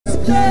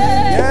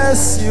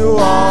Yes, you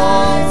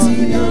are.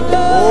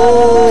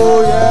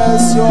 Oh,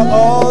 yes, you're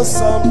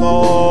awesome,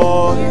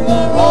 Lord.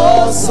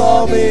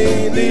 Awesome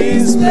in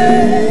this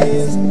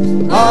place.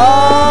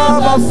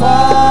 Abba,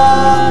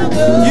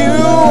 Father, you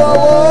are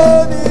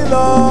worthy,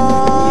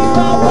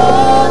 Lord.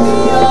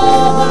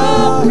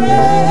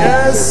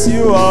 Yes,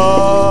 you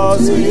are.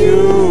 To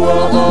you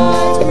are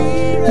all.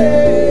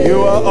 You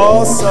are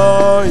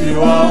awesome. You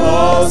are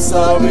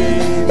awesome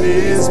in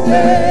this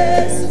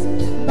place.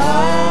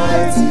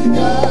 Mighty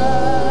God.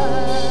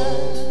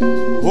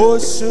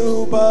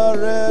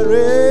 Oshubarere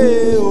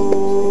o.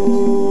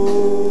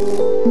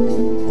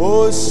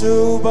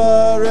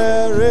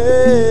 Oshubarere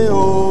o.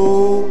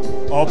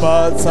 Ọba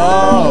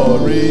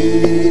Taori.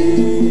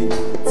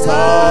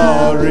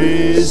 Taori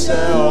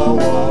ṣe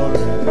ọwọ́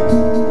rẹ̀.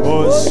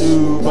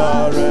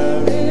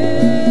 Oshubarere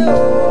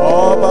o.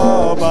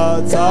 Ọba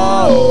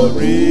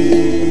Taori.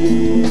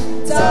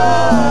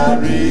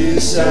 Taori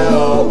ṣe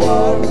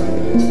ọwọ́ rẹ̀.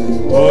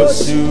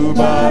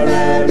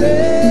 Oshubarere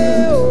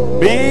o.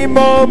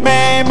 Mímọ́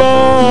mímọ́.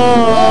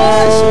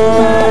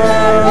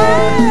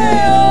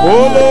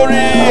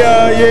 Olórí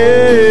ayé.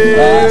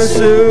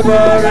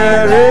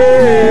 Oshubarere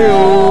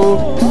o.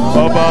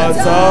 Ọba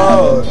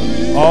Taori.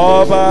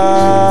 Ọba.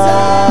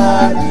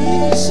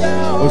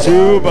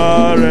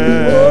 Oshubarere.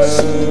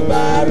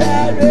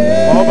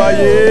 Ọba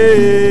yé.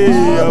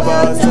 Ọba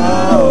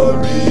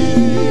Taori.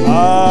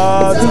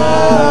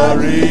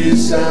 Atari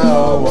ṣe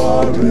ọwọ́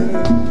rẹ̀.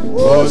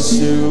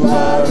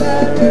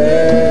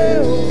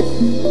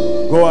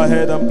 Go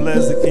ahead and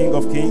bless the King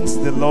of Kings,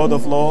 the Lord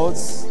of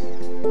Lords,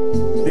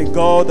 the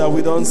God that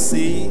we don't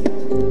see,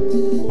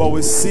 but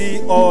we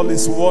see all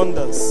his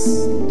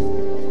wonders.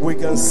 We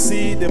can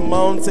see the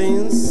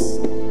mountains,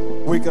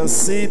 we can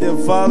see the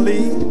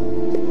valley,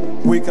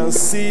 we can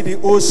see the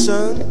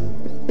ocean,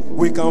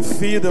 we can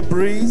feel the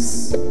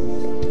breeze,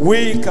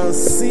 we can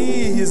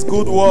see his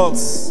good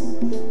works.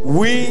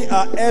 We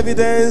are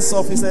evidence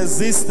of his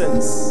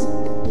existence.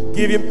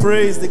 Give him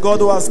praise, the God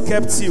who has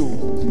kept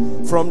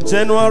you from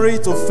January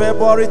to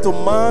February to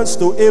March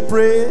to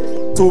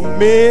April to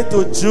May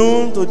to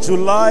June to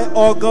July,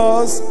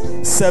 August,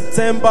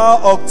 September,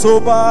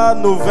 October,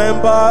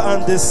 November,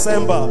 and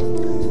December.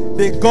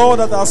 The God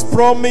that has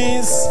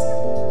promised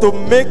to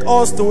make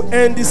us to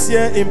end this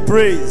year in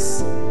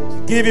praise.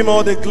 Give him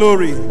all the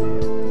glory.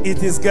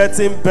 It is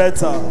getting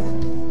better.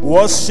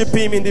 Worship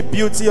him in the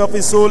beauty of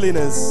his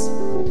holiness.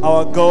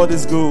 Our God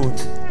is good.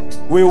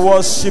 We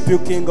worship you,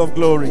 King of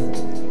glory.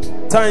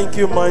 Thank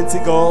you, mighty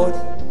God.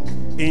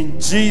 In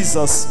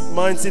Jesus'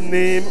 mighty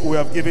name, we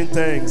have given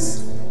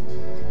thanks.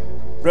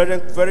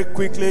 Brethren, very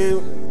quickly,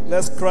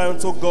 let's cry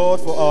unto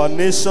God for our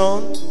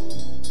nation.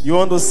 You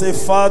want to say,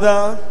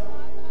 Father,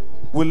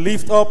 we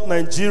lift up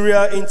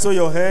Nigeria into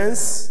your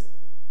hands.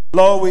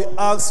 Lord, we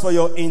ask for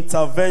your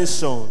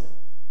intervention.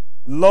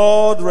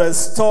 Lord,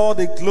 restore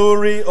the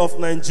glory of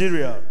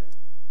Nigeria.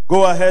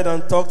 Go ahead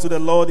and talk to the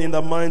Lord in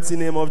the mighty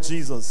name of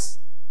Jesus.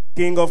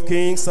 King of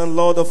kings and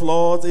Lord of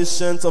lords,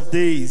 ancient of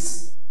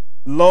days.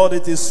 Lord,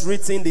 it is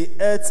written, the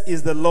earth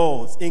is the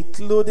Lord's,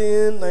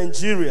 including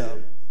Nigeria.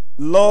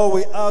 Lord,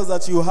 we ask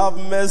that you have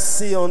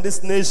mercy on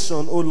this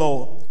nation, O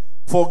Lord.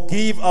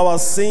 Forgive our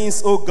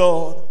sins, O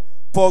God.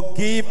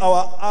 Forgive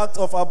our act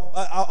of our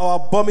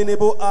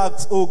abominable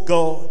acts, O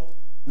God.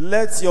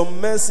 Let your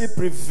mercy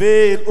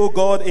prevail, O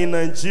God, in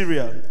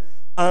Nigeria,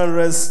 and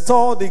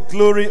restore the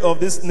glory of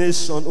this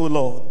nation, O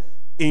Lord.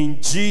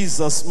 In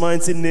Jesus'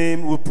 mighty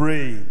name we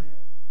pray.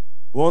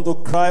 We want to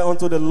cry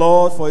unto the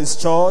Lord for his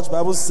church. The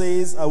Bible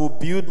says, I will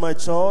build my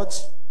church,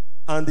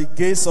 and the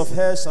gates of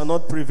hell shall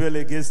not prevail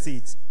against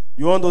it.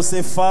 You want to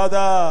say,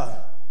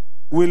 Father,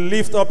 we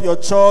lift up your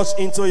church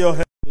into your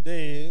hands.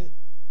 Today,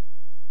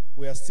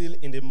 we are still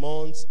in the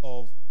month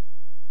of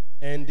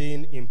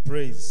ending in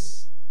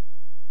praise.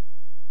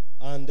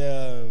 And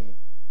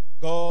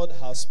God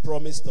has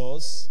promised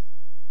us,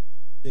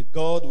 the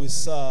God we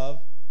serve,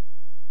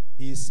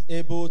 he is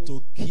able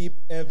to keep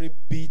every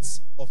bit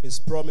of his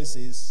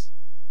promises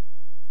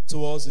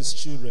towards his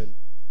children.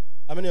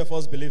 How many of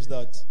us believes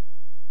that?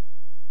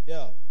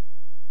 Yeah.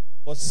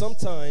 But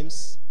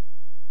sometimes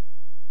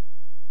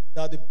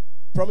that the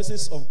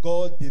promises of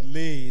God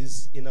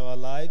delays in our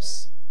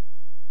lives,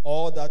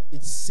 or that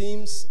it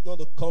seems not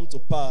to come to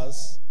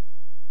pass,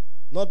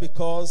 not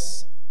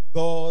because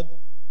God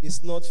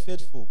is not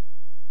faithful,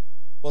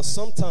 but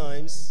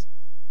sometimes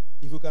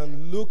if you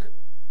can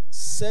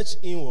search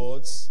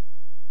inwards,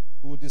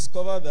 we will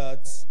discover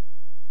that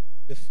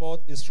the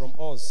fault is from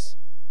us.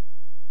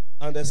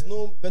 And there's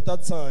no better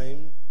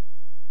time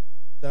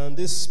than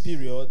this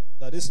period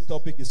that this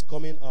topic is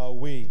coming our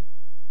way.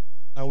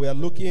 And we are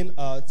looking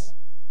at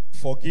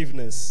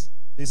forgiveness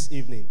this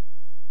evening.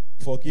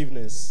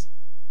 Forgiveness.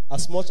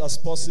 As much as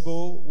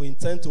possible, we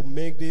intend to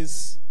make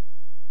this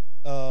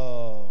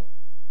Bible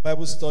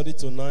study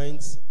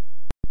tonight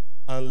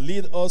and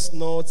lead us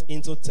not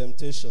into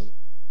temptation,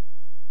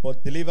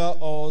 but deliver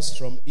us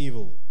from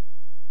evil.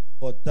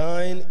 For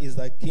thine is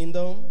thy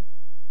kingdom,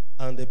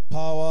 and the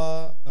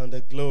power, and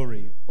the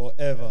glory,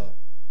 forever.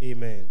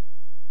 Amen.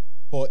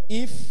 For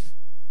if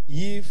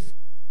ye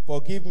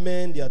forgive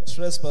men their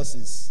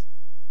trespasses,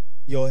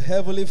 your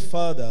heavenly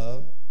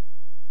Father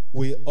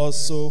will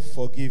also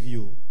forgive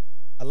you.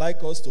 I'd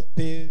like us to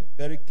pay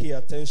very key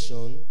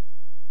attention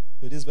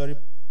to this very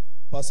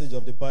passage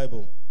of the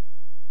Bible.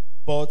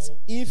 But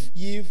if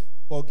ye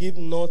forgive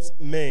not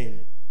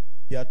men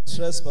their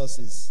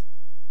trespasses,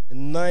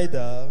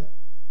 neither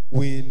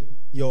will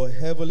your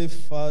heavenly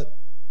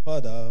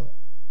Father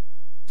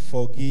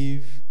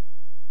forgive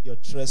your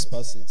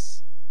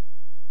trespasses.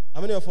 How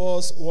many of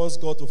us wants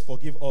God to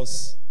forgive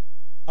us?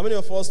 How many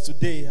of us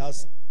today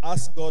has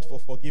asked God for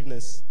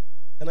forgiveness?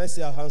 Can I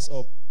see our hands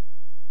up?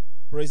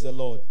 Praise the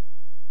Lord.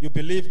 You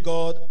believe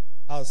God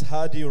has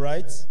heard you,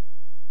 right?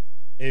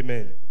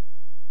 Amen.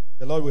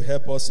 The Lord will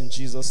help us in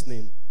Jesus'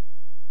 name.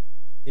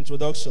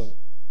 Introduction.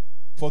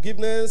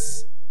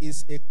 Forgiveness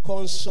is a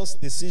conscious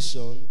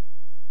decision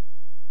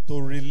to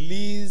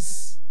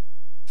release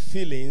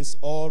feelings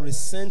or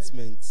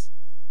resentment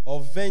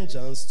or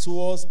vengeance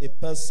towards a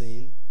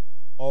person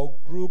or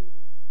group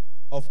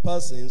of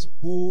persons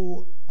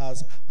who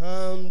has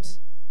harmed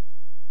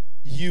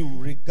you,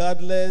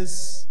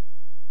 regardless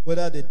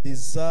whether they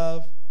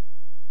deserve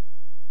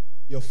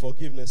your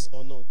forgiveness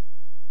or not.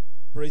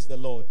 Praise the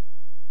Lord.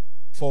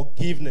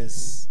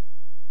 Forgiveness.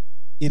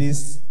 It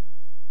is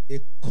a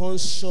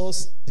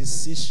conscious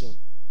decision.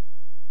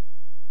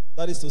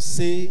 That is to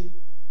say,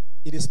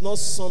 it is not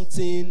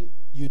something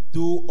you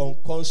do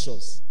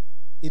unconscious.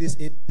 It is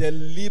a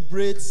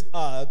deliberate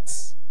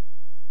act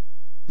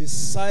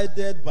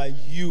decided by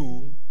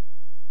you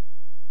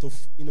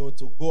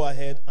to go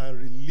ahead and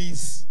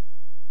release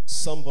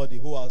somebody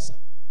who has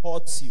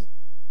hurt you,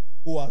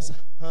 who has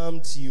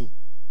harmed you,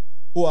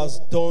 who has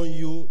done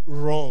you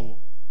wrong.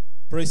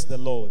 Praise the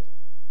Lord.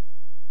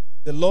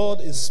 The Lord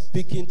is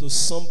speaking to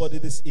somebody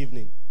this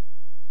evening.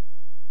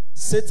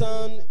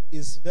 Satan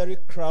is very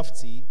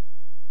crafty,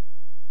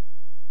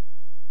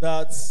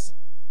 that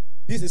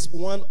this is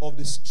one of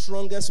the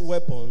strongest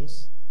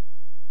weapons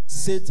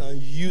Satan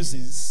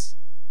uses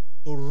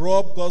to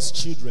rob God's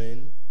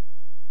children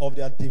of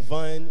their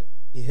divine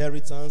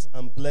inheritance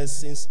and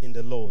blessings in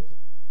the Lord.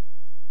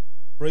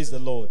 Praise the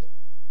Lord.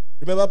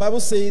 Remember, the Bible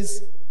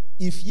says,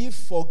 if ye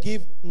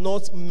forgive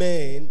not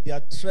men their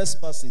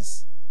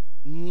trespasses,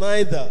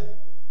 neither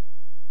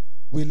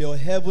will your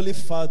heavenly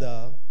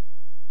Father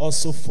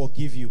also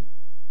forgive you.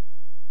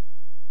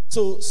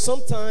 So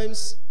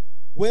sometimes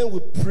when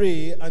we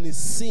pray and it's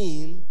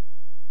seen,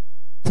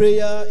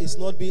 prayer is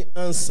not being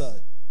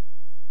answered,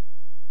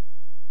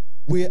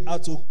 we are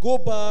to go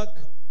back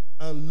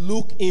and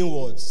look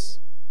inwards.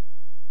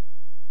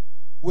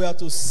 We are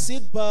to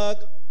sit back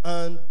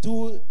and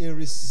do a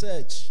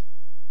research.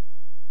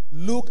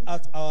 Look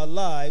at our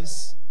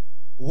lives.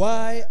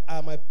 Why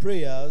are my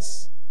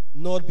prayers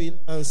not being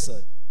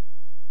answered?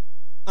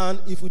 And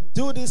if we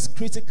do this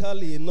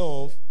critically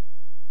enough,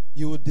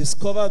 you will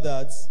discover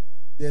that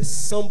there's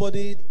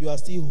somebody you are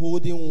still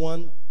holding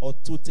one or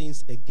two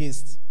things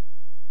against.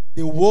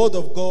 The word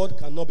of God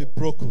cannot be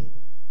broken.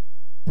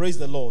 Praise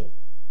the Lord.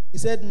 He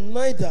said,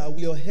 neither will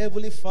your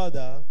heavenly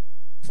Father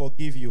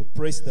forgive you.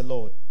 Praise the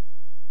Lord.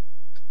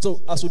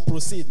 So as we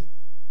proceed,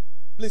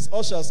 please,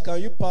 ushers,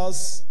 can you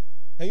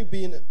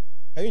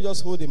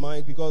just hold the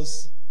mic,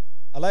 because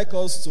I like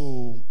us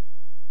to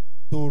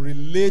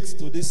relate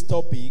to this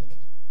topic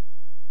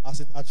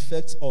as it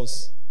affects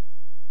us.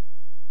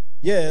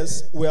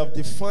 Yes, we have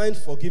defined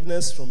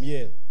forgiveness from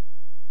here,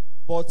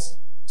 but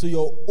to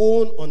your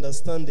own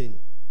understanding,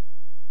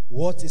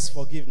 what is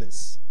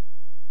forgiveness?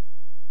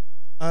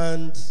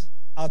 And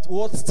at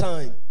what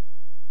time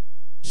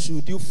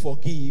should you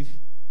forgive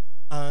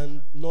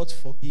and not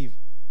forgive?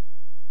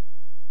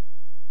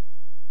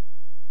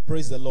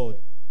 Praise the Lord.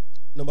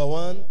 Number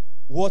one,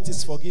 what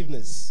is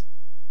forgiveness?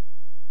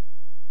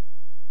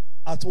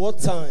 At what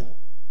time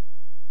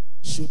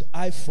should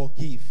I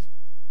forgive?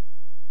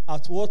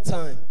 At what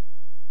time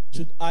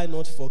should I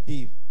not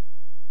forgive?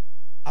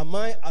 Am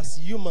I, as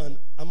human,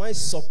 am I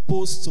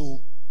supposed to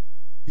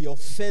be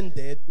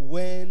offended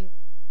when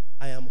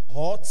I am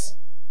hurt?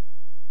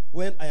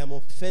 When I am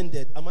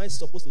offended, am I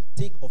supposed to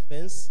take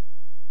offense?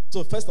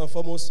 So first and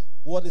foremost,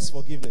 what is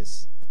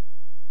forgiveness?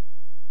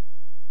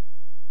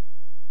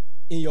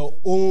 In your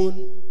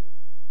own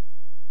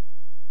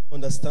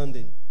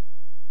understanding.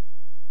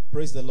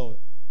 Praise the Lord.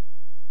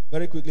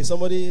 Very quickly,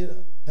 somebody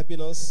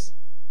helping us?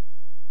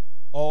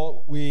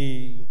 Or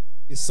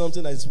it's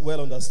something that is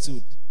well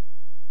understood?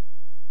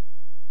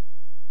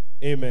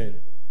 Amen.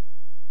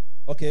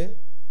 Okay,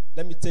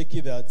 let me take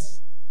it that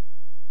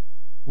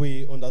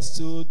we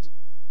understood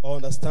or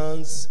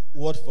understands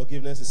what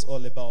forgiveness is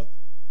all about.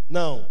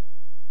 Now,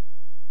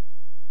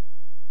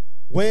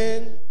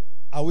 when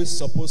are we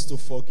supposed to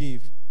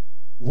forgive?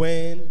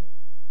 When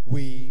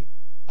we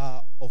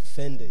are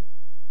offended.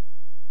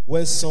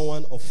 When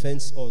someone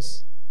offends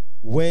us,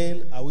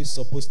 when are we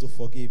supposed to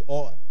forgive?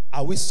 Or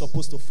are we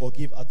supposed to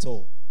forgive at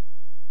all?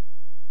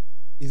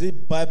 Is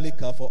it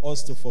biblical for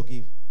us to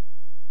forgive?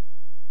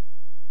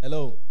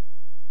 Hello?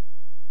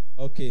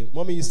 Okay,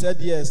 mommy, you said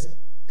yes.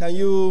 Can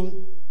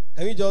you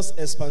Can you just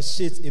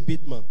expatiate a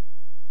bit, man?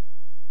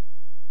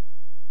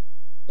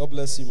 God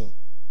bless you, man.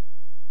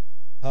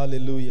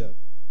 Hallelujah.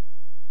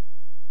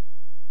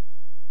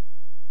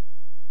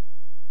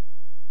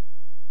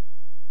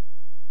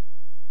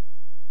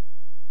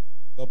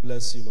 God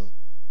bless you, man.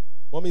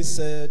 Mommy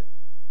said,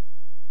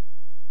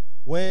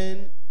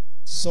 when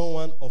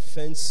someone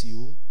offends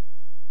you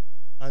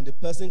and the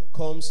person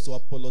comes to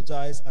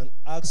apologize and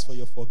asks for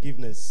your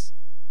forgiveness,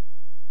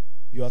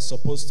 you are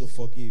supposed to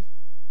forgive.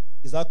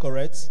 Is that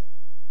correct?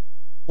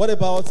 What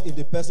about if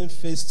the person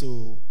fails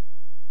to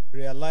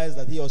realize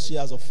that he or she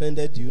has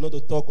offended you, not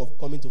to talk of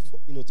coming to,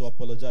 to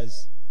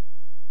apologize?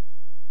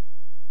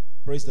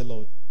 Praise the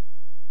Lord.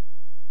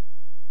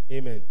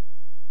 Amen.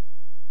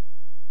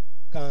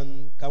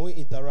 Can we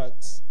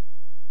interact?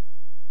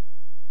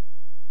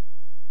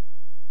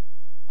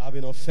 I've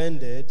been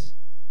offended.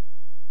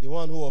 The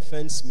one who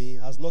offends me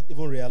has not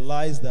even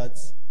realized that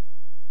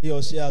he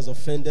or she has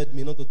offended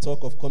me, not to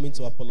talk of coming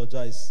to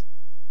apologize.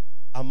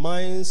 Am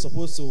I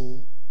supposed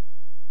to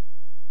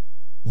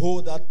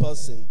hold that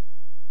person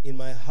in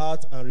my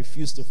heart and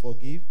refuse to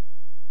forgive?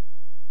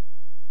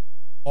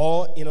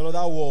 Or in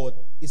another word,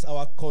 is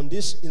our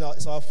condition,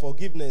 is our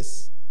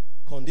forgiveness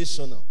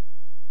conditional?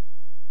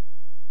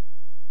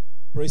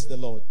 Praise the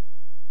Lord.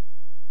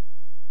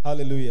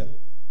 Hallelujah.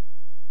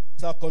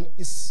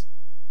 Is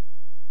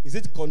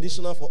it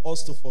conditional for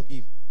us to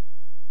forgive?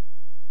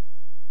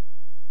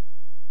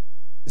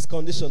 It's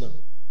conditional.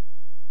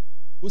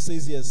 Who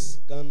says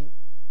yes?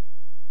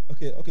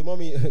 Okay,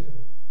 mommy.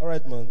 All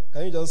right, man.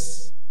 Can you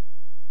just...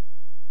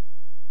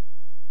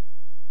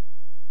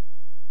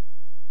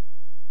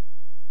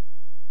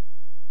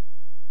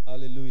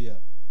 Hallelujah.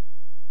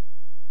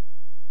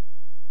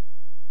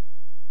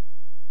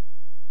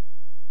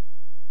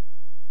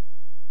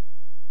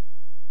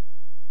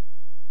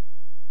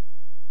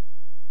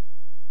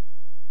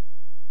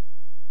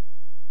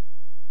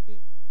 Okay.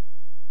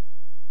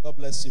 God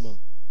bless you, man.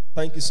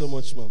 Thank you so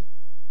much, man.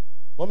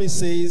 Mommy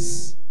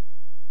says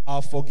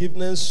our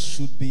forgiveness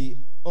should be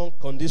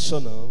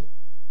unconditional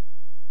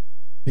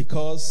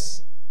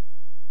because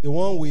the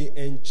one we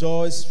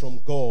enjoy from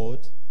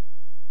God,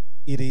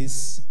 it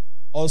is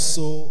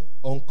also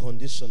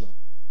unconditional.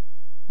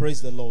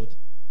 Praise the Lord.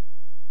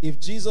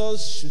 If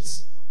Jesus should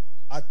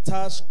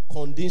attach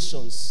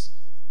conditions,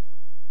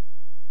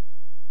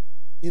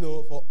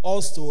 for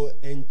us to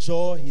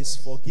enjoy his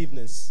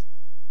forgiveness,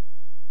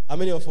 how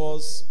many of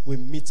us will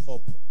meet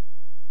up?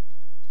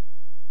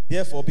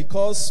 Therefore,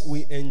 because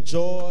we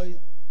enjoy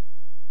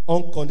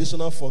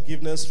unconditional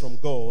forgiveness from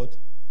God,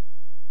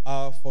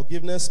 our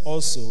forgiveness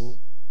also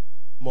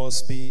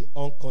must be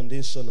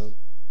unconditional.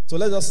 So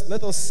let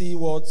us see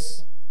what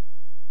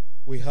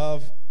we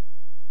have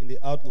in the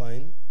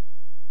outline.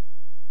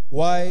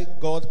 Why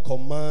God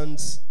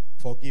commands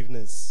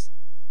forgiveness.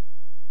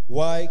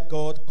 Why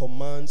God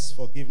commands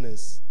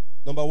forgiveness.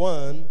 Number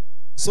one,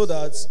 so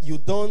that you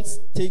don't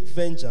take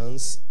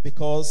vengeance,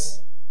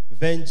 because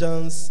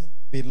vengeance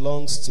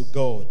belongs to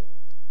God.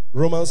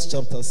 Romans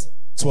chapter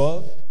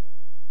 12,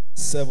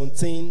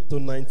 17 to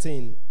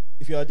 19.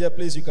 If you are there,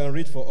 please, you can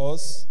read for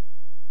us.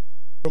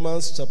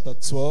 Romans chapter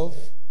 12,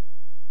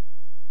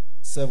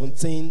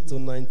 17 to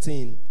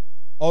 19.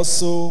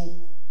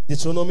 Also,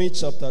 Deuteronomy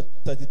chapter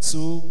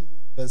 32,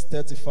 verse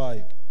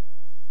 35.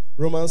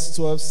 Romans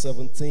 12,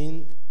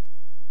 17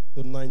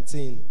 to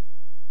 19.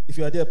 If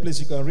you are there,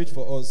 please, you can read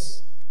for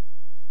us.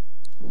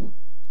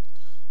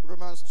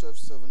 Romans 12,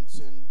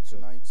 17 to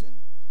 19.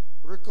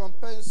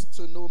 Recompense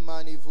to no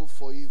man evil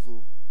for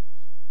evil.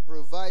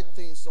 Provide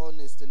things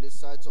honest in the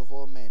sight of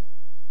all men.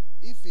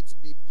 If it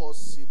be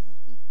possible,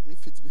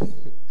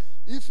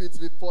 if it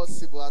be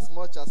possible, as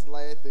much as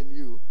lieth in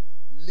you,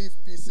 live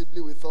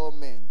peaceably with all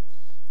men.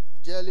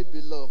 Dearly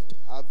beloved,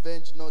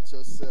 avenge not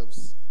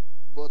yourselves,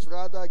 but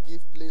rather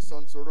give place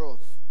unto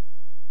wrath.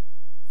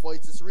 For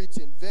it is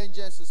written,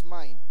 vengeance is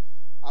mine,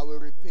 I will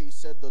repay,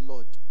 said the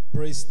Lord.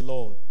 Praise the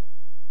Lord.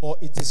 For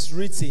it is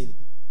written,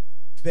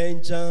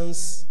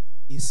 vengeance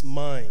is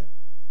mine.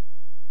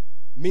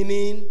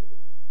 Meaning,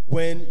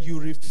 when you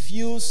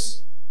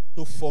refuse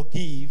to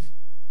forgive,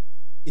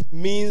 it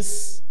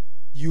means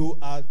you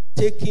are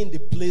taking the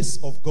place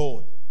of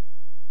God.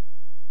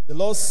 The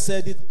Lord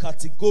said it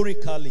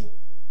categorically,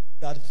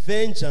 that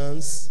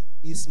vengeance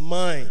is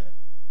mine.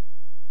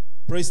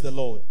 Praise the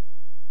Lord.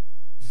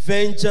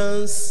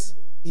 Vengeance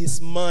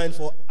is mine,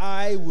 for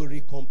I will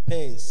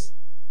recompense.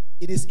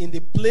 It is in the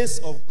place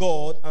of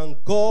God and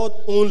God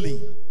only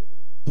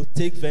to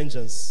take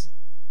vengeance.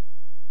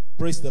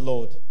 Praise the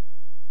Lord.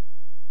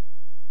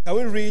 Can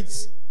we read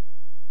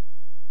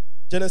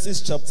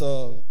Genesis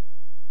chapter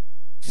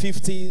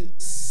 50,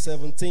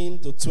 17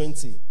 to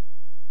 20?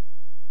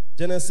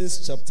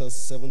 Genesis chapter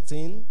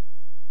 17,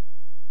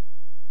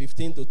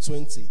 15 to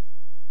 20.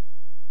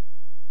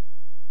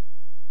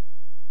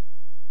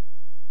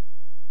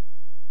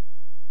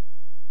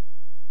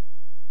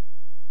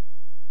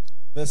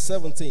 Verse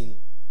 17.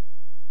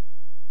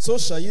 So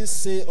shall ye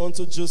say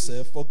unto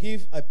Joseph,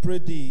 forgive, I pray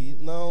thee,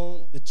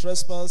 now the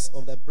trespass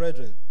of thy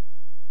brethren,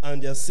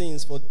 and their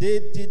sins, for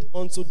they did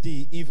unto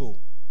thee evil.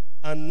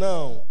 And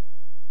now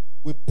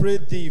we pray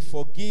thee,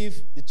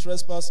 forgive the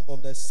trespass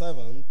of thy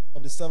servant,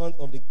 of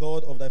the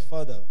God of thy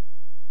father.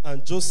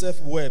 And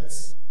Joseph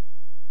wept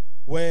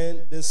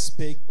when they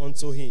spake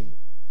unto him.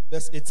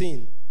 Verse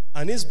 18.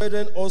 And his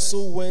brethren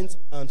also went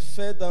and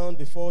fell down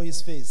before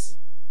his face.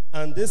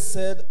 And they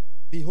said,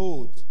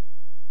 behold,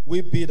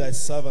 we be thy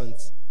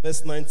servants.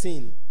 Verse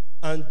 19.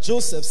 And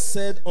Joseph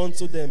said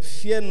unto them,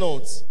 fear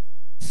not,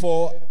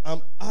 for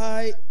am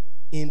I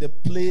in the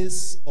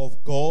place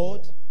of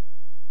God?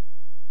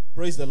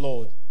 Praise the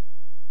Lord.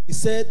 He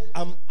said,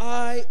 am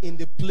I in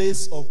the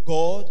place of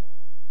God?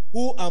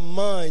 Who am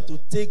I to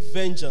take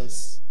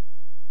vengeance?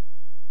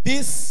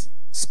 This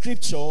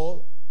scripture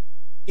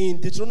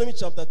in Deuteronomy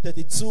chapter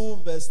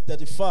 32, verse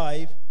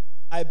 35,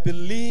 I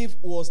believe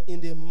was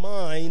in the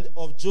mind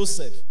of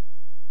Joseph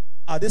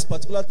at this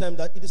particular time,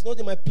 that it is not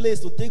in my place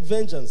to take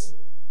vengeance.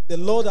 The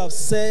Lord have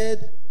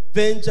said,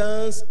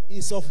 vengeance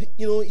is of,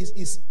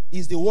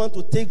 is the one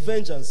to take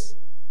vengeance.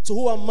 So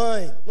who am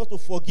I not to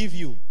forgive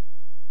you?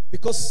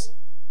 Because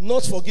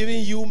not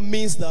forgiving you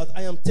means that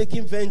I am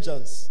taking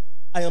vengeance.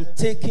 I am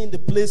taking the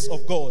place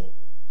of God.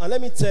 And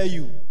let me tell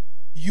you,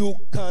 you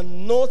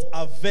cannot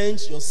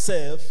avenge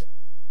yourself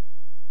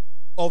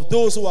of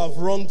those who have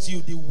wronged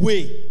you the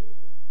way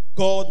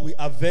God will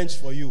avenge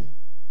for you,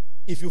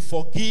 if you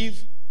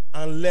forgive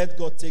and let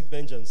God take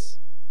vengeance.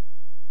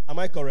 Am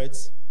I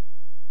correct?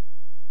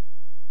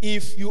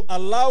 If you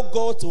allow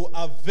God to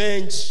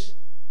avenge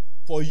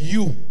for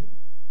you,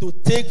 to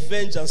take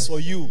vengeance for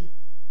you,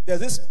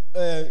 there's this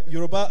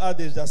Yoruba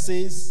adage that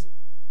says,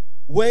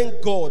 when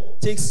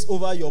God takes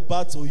over your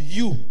battle,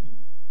 you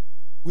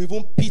will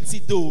even pity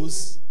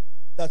those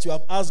that you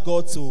have asked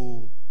God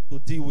to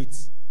deal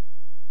with.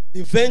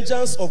 The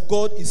vengeance of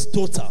God is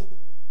total.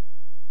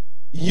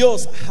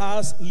 Yours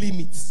has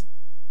limits.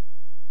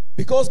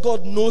 Because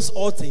God knows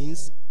all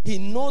things, he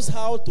knows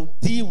how to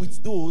deal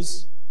with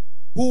those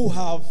who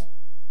have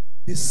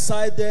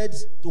decided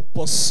to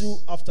pursue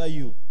after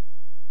you.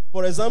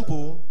 For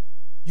example,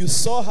 you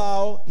saw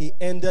how he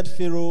ended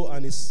Pharaoh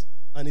and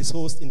his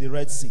host in the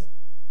Red Sea.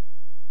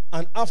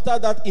 And after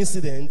that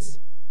incident,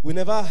 we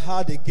never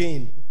heard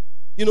again.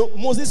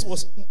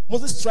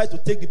 Moses tried to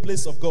take the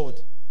place of God.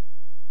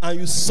 And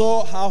you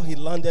saw how he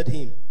landed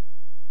him.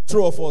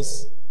 True of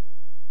us.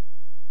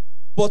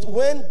 But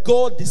when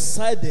God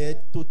decided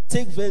to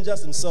take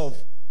vengeance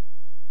himself,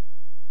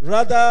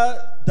 rather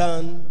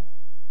than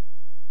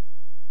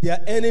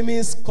their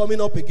enemies coming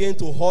up again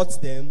to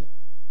hurt them,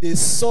 they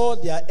saw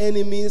their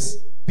enemies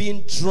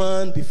being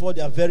drowned before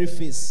their very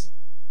face.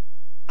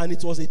 And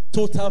it was a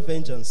total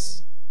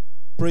vengeance.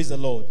 Praise the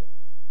Lord.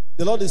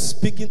 The Lord is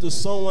speaking to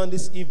someone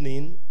this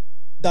evening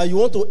that you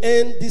want to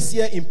end this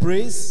year in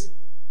praise.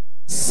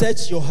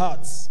 Search your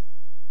hearts.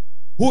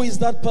 Who is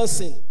that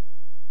person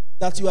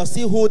that you are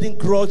still holding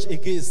grudge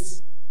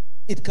against?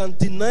 It can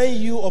deny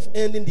you of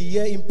ending the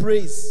year in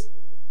praise.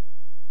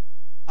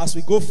 As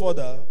we go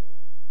further,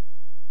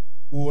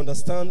 we will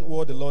understand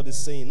what the Lord is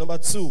saying. Number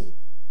 2,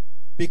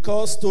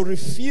 because to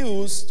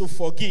refuse to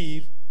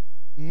forgive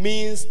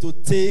means to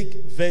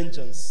take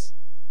vengeance.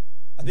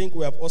 I think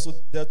we have also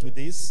dealt with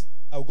this.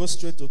 I'll go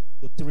straight to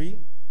 3.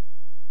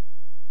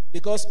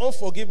 Because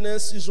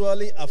unforgiveness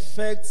usually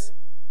affects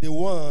the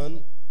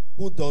one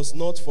who does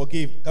not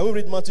forgive. Can we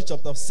read Matthew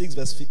chapter 6,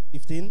 verse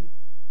 15?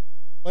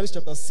 Matthew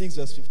chapter 6,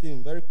 verse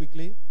 15, very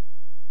quickly.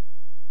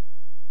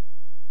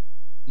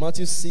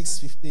 Matthew 6,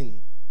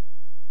 15.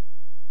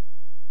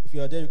 If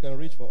you are there, you can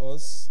read for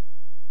us.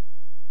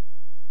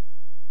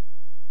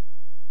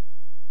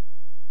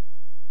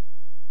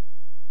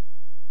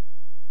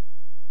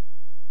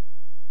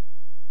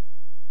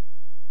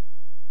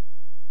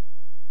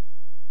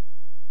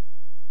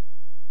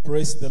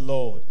 Praise the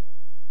Lord.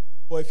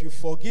 For if you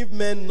forgive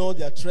men not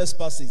their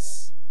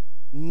trespasses,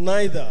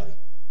 neither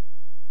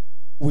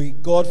will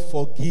God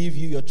forgive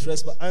you your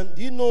trespass. And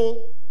do you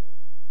know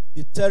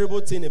the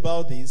terrible thing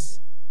about this?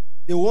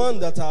 The one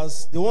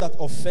that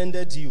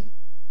offended you,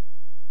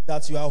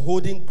 that you are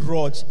holding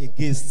grudge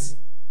against,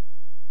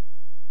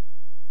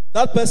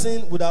 that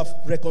person would have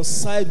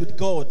reconciled with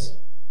God,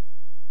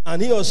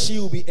 and he or she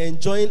will be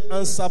enjoying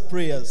answered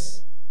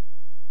prayers.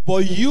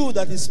 But you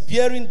that is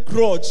bearing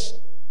grudge,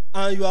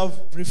 and you have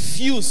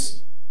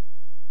refused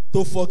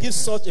to forgive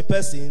such a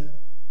person,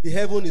 the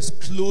heaven is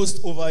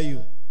closed over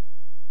you.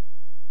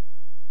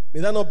 May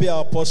that not be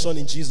our portion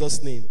in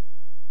Jesus' name.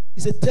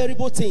 It's a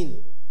terrible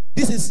thing.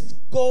 This is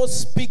God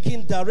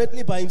speaking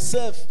directly by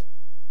himself.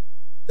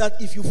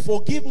 That if you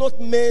forgive not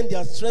men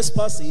their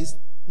trespasses,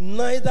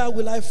 neither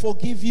will I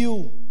forgive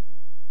you.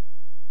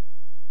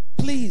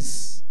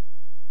 Please.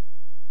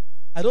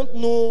 I don't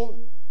know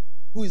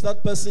who is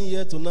that person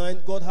here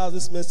tonight God has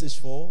this message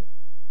for,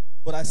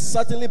 but I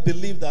certainly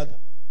believe that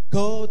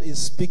God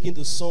is speaking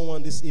to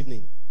someone this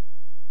evening.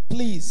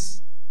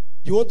 Please,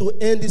 you want to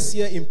end this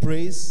year in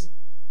praise,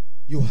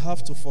 you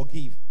have to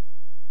forgive.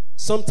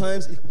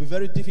 Sometimes it could be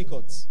very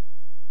difficult.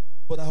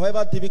 But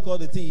however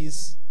difficult it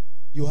is,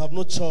 you have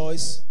no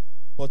choice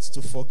but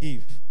to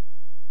forgive.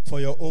 for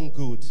your own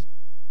good.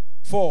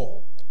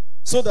 4,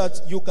 so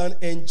that you can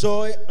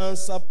enjoy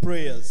answered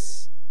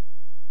prayers.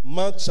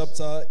 Mark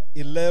chapter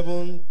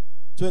 11,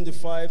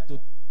 25 to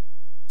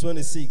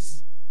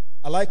 26.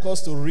 I like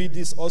us to read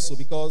this also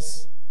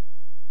because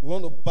we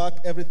want to back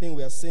everything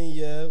we are saying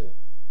here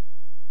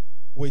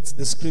with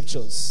the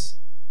scriptures.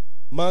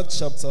 Mark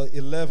chapter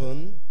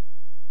 11.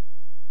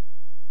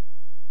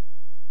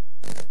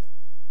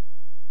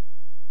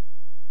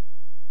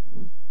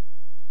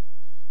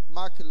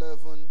 Mark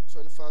 11,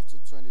 25 to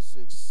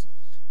 26.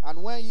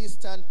 And when ye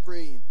stand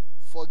praying,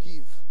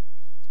 forgive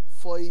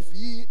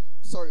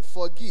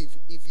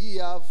if ye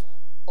have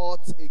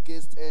aught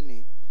against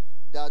any,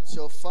 that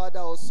your Father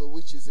also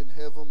which is in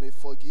heaven may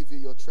forgive you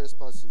your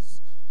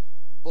trespasses.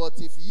 But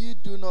if ye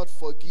do not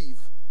forgive,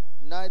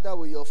 neither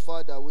will your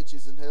Father which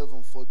is in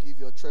heaven forgive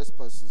your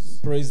trespasses.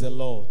 Praise the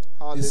Lord.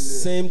 Hallelujah. The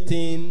same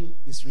thing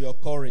is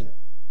reoccurring.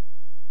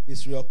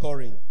 It's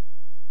reoccurring.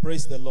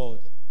 Praise the Lord.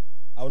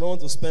 I don't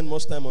want to spend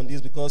much time on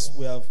this because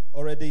we have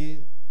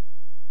already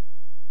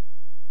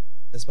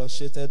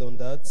expatiated on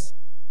that.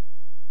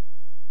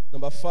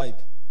 Number 5.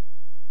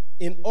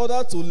 In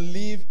order to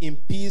live in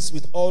peace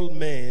with all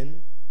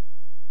men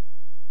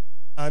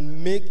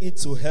and make it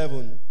to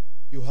heaven,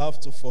 you have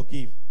to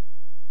forgive.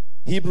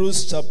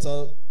 Hebrews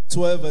chapter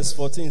 12 verse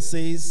 14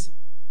 says,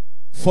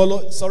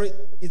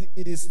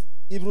 it is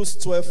Hebrews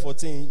 12,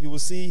 14. You will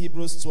see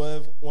Hebrews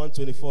 12,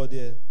 124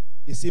 there.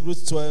 It's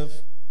Hebrews 12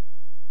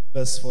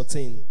 verse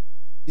 14.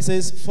 It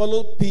says,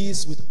 follow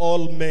peace with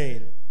all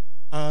men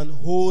and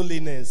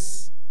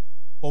holiness,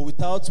 for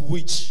without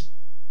which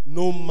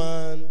no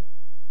man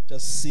shall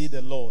see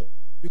the Lord.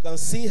 You can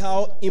see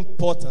how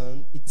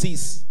important it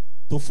is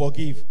to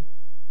forgive.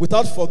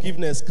 Without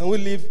forgiveness, can we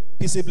live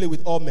peaceably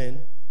with all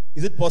men?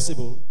 Is it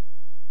possible?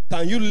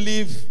 Can you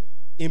live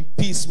in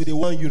peace with the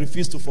one you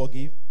refuse to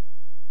forgive?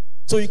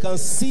 So you can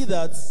see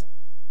that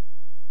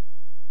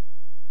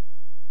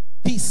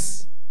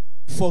peace,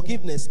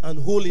 forgiveness, and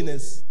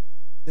holiness,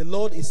 the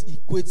Lord is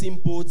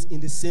equating both in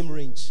the same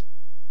range.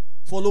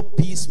 Follow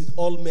peace with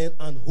all men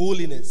and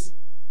holiness,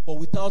 for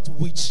without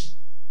which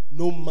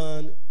no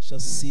man shall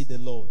see the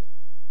Lord.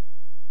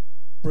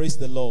 Praise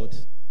the Lord.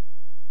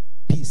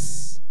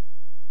 Peace,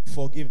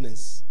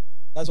 forgiveness.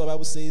 That's what the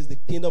Bible says. The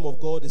kingdom of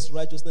God is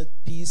righteousness,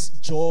 peace,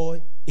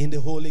 joy in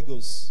the Holy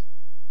Ghost.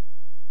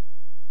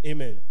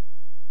 Amen.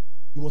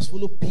 You must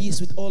follow peace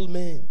with all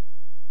men.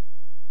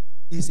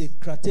 It's a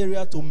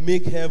criteria to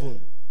make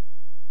heaven.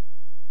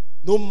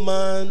 No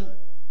man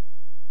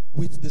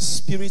with the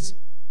spirit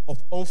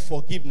of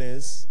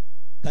unforgiveness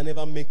can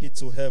ever make it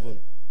to heaven.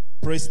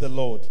 Praise the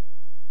Lord.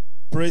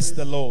 Praise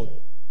the Lord.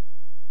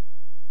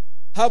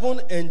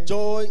 Having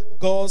enjoyed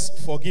God's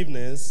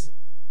forgiveness,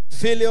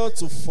 failure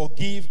to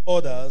forgive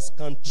others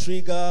can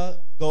trigger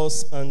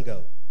God's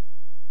anger.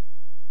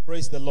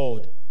 Praise the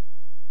Lord.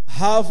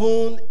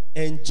 Having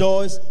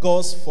enjoyed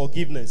God's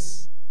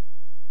forgiveness,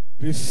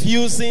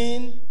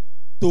 refusing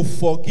to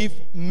forgive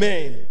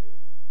men,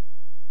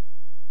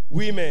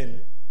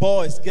 women,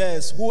 boys,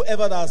 girls,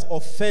 whoever that has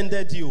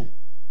offended you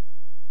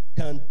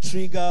can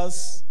trigger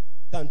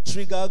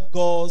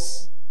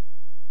God's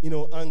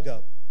anger.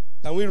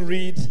 Can we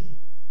read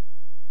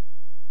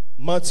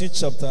Matthew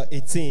chapter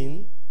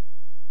 18?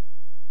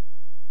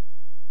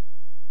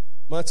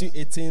 Matthew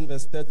 18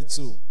 verse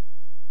 32.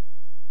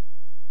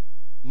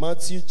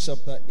 Matthew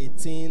chapter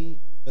 18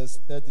 verse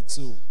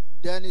 32.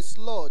 Then his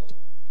Lord,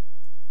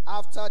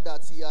 after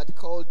that he had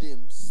called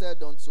him,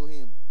 said unto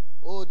him,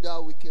 O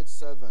thou wicked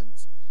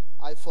servant,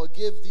 I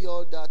forgave thee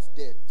all that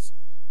debt,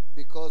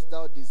 because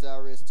thou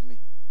desirest me.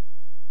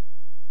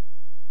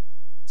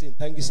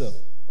 Thank you, sir.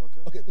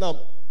 Okay, now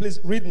please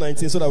read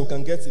 19 so that we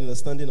can get an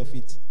understanding of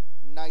it.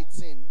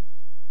 19,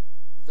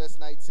 verse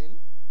 19.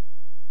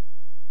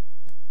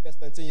 Yes,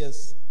 19,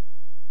 yes.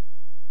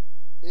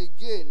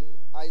 Again,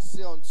 I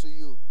say unto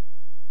you,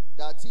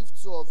 that if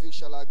two of you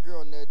shall agree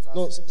on it...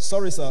 No,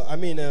 sorry, sir. I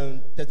mean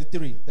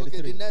 33.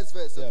 Okay, the next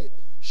verse. Yeah. Okay.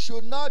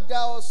 Should not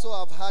thou also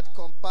have had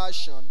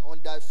compassion on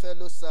thy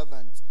fellow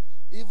servant,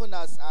 even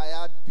as I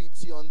had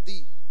pity on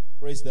thee?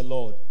 Praise the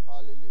Lord.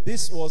 Hallelujah.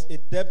 This was a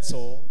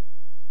debtor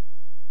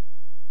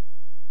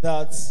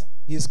that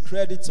his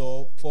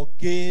creditor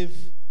forgave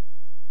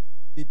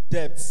the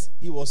debts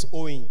he was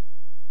owing.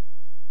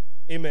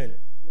 Amen.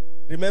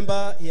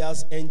 Remember, he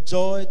has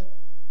enjoyed,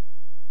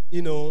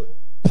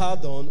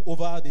 pardon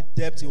over the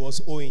debt he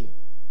was owing.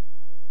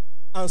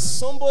 And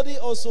somebody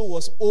also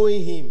was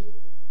owing him.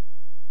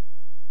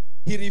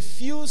 He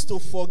refused to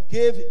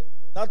forgive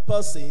that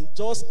person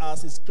just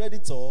as his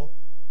creditor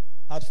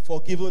had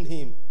forgiven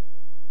him.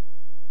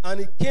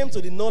 And it came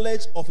to the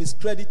knowledge of his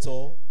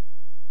creditor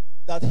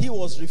that he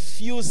was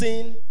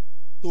refusing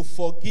to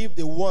forgive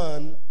the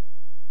one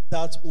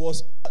that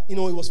was, he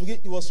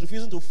was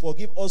refusing to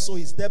forgive also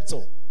his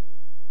debtor.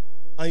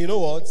 And you know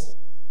what?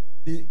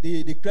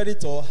 The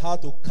creditor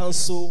had to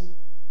cancel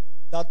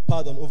that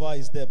pardon over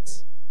his debt.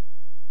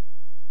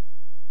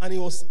 And he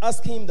was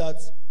asking him that,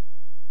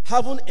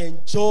 having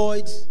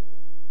enjoyed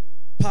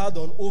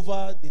pardon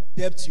over the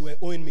debt you were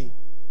owing me,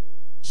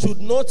 should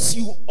not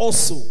you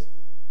also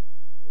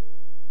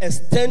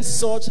extend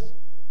such,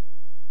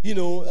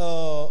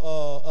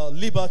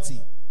 liberty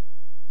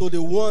to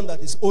the one that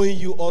is owing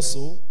you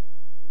also?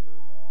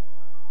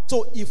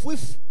 So if we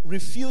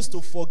refuse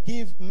to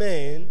forgive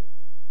men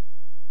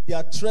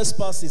their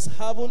trespasses,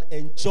 haven't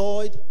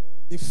enjoyed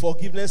the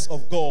forgiveness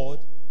of God,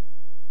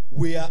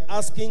 we are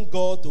asking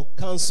God to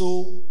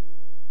cancel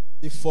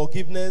the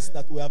forgiveness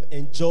that we have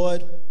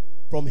enjoyed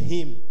from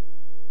him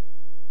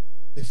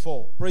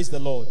before. Praise the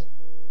Lord.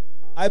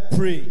 I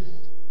pray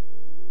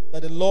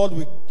that the Lord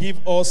will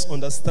give us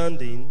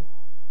understanding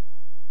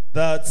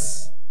that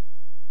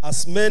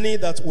as many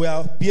that we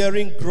are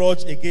bearing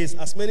grudge against,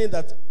 as many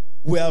that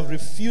we have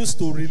refused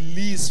to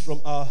release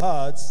from our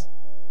hearts,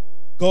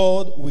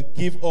 God will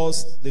give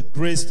us the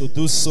grace to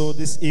do so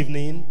this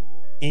evening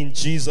in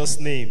Jesus'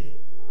 name.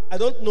 I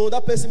don't know,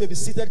 that person may be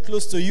seated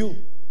close to you.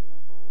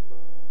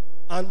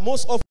 And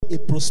most often a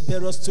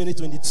prosperous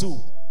 2022.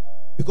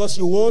 Because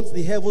you want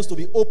the heavens to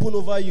be open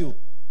over you.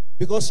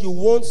 Because you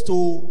want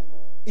to,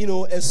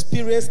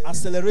 experience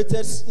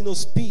accelerated,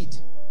 speed.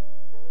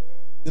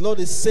 The Lord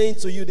is saying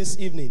to you this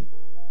evening,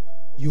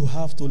 you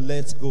have to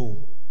let go.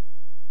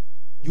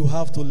 You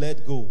have to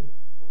let go.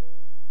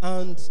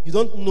 And you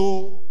don't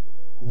know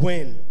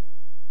when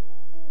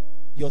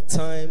your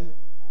time,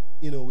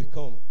 will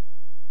come.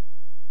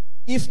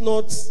 If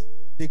not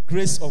the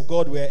grace of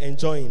God we are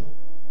enjoying,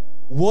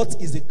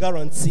 what is the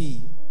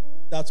guarantee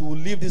that we'll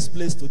leave this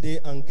place today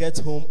and get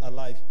home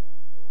alive?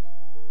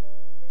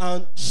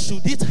 And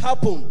should it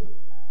happen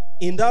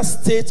in that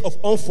state of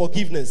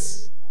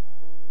unforgiveness,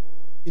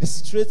 it is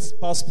straight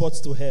passport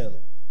to hell.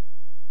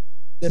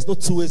 There's no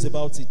two ways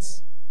about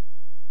it.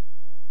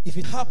 If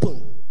it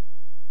happened,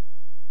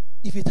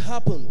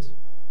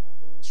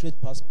 straight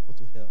passport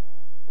to hell.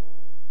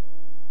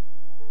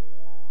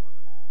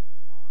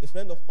 A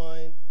friend of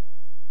mine,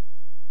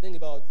 think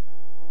about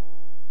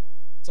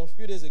some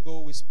few days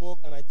ago, we spoke,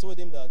 and I told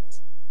him that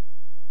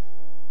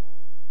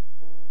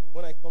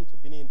when I come to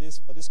Benin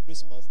for this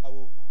Christmas,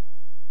 I'll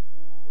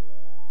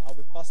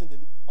pass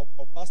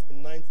the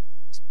night in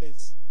this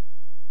place.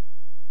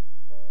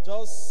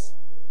 Just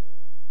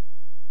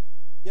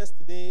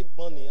yesterday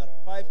morning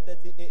at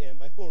 5:30 a.m.,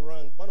 my phone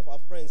rang. One of our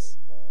friends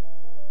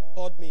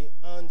called me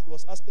and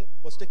was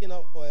checking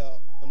out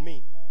on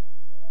me.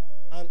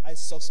 And I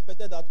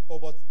suspected that,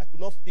 but I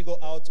could not figure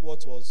out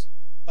what was.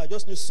 I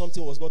just knew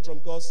something was not wrong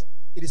because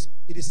it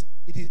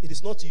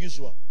is not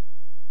usual.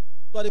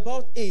 So at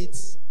about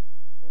 8,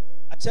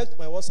 I checked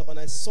my WhatsApp and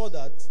I saw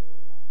that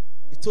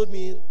he told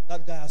me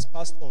that guy has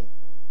passed on.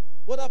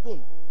 What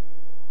happened?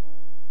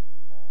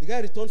 The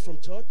guy returned from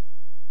church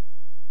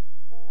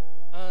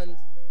and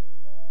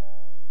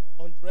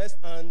undressed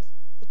and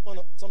put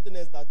on something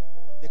else that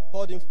they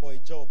called him for a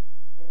job.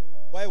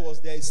 While he was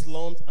there, he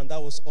slumped, and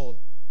that was all.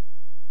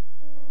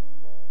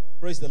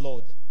 Praise the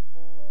Lord.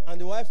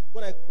 And the wife,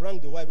 when I rang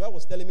the wife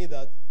was telling me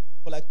that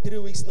for like 3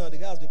 weeks now, the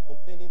guy has been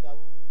complaining that,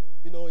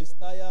 he's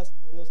tired,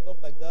 stuff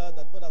like that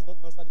God has not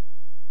answered it,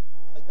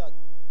 like that.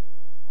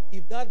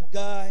 If that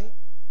guy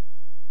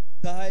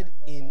died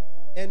in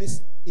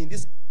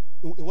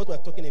what we're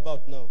talking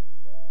about now,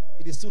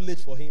 it is too late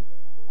for him.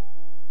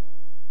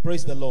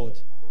 Praise the Lord.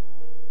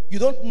 You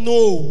don't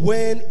know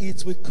when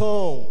it will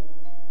come.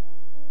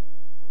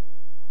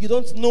 You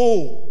don't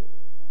know.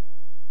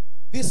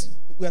 This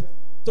we're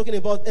talking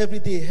about every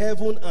day,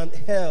 heaven and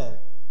hell.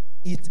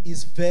 It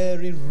is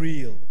very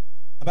real.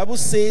 The Bible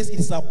says it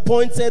is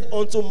appointed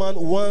unto man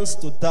once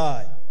to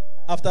die.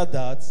 After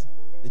that,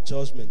 the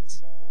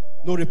judgment.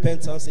 No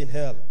repentance in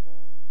hell.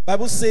 The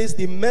Bible says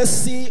the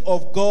mercy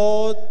of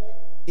God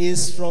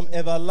is from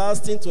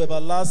everlasting to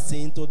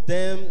everlasting to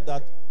them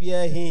that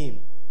fear him.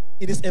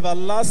 It is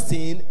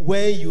everlasting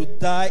when you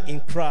die in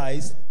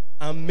Christ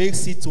and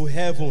makes it to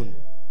heaven.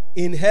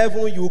 In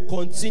heaven, you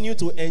continue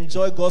to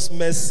enjoy God's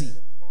mercy.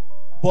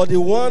 But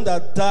the one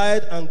that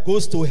died and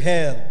goes to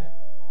hell,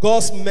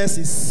 God's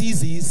mercy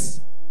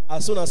ceases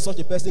as soon as such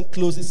a person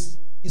closes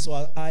his or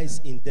her eyes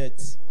in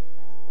death.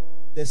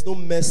 There's no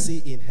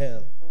mercy in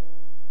hell.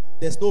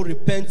 There's no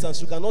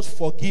repentance. You cannot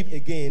forgive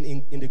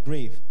again in the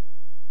grave.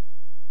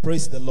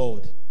 Praise the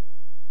Lord.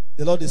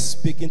 The Lord is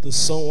speaking to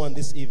someone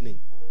this evening.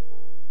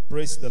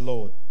 Praise the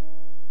Lord.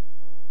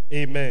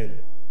 Amen.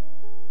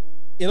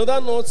 In order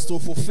not to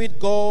fulfill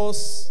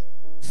God's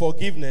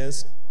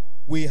forgiveness,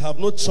 we have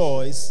no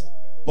choice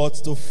but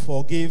to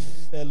forgive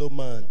fellow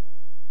man.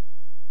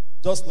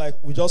 Just like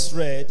we just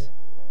read,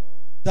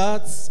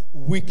 that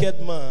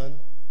wicked man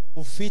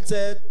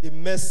forfeited the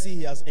mercy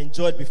he has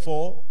enjoyed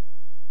before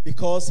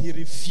because he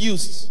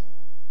refused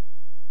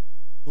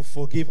to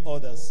forgive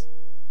others.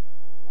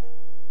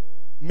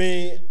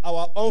 May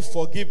our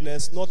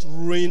unforgiveness not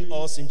ruin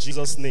us in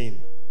Jesus' name.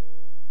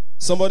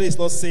 Somebody is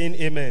not saying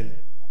amen.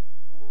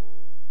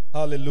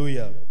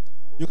 Hallelujah.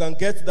 You can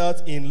get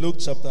that in Luke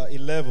chapter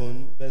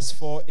 11, verse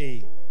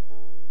 4a.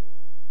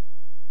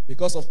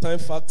 Because of time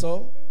factor,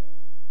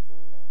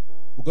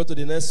 we'll go to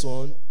the next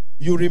one.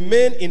 You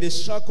remain in the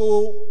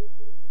shackle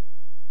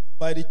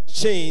by the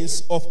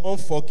chains of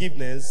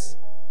unforgiveness,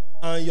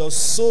 and your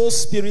soul,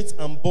 spirit,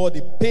 and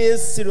body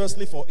pays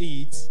seriously for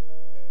it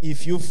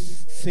if you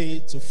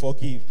fail to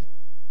forgive.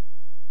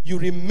 You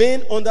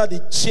remain under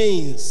the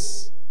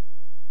chains,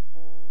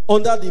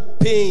 under the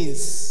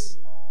pains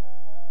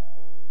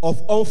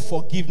of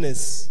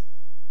unforgiveness.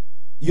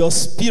 Your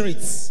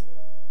spirit,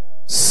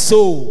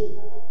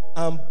 soul,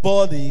 and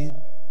body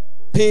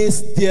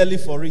pays dearly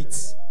for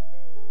it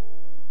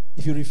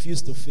if you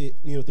refuse to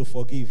to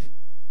forgive.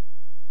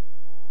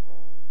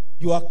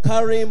 You are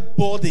carrying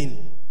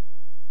burden.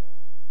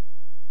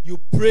 You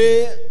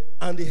pray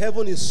and the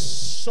heaven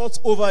is shut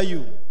over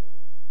you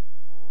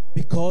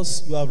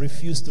because you have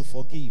refused to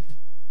forgive.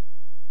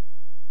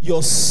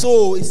 Your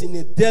soul is in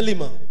a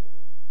dilemma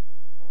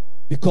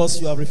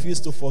because you have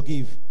refused to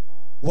forgive,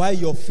 while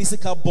your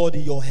physical body,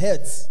 your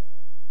health,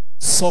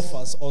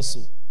 suffers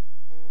also.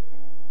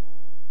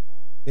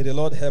 May the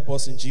Lord help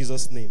us in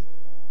Jesus' name.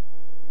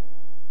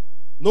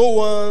 No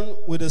one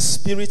with a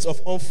spirit of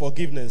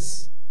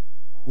unforgiveness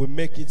will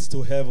make it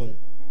to heaven.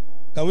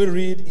 Can we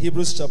read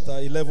Hebrews chapter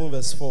 11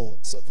 verse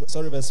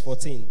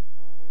 14.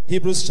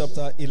 Hebrews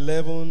chapter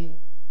 11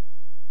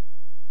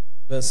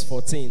 verse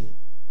 14.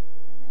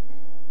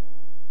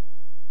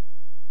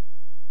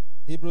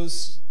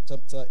 Hebrews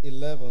chapter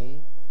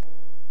 11.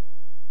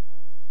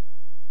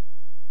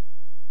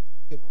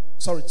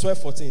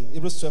 12, 14.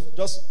 Hebrews 12.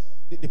 Just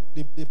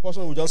the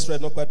portion we just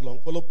read, not quite long.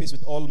 Follow peace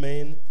with all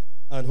men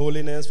and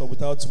holiness, for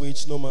without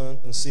which no man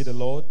can see the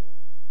Lord.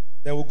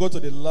 Then we'll go to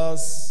the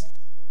last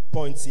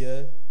point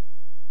here.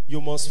 You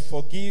must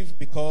forgive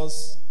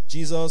because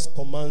Jesus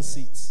commands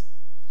it.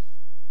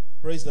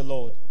 Praise the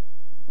Lord.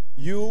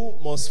 You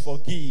must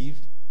forgive.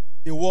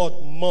 The word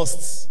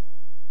must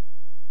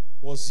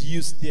was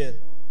used there.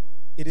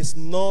 It is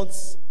not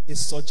a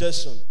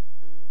suggestion.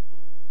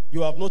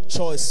 You have no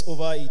choice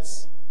over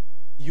it.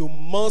 You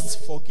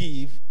must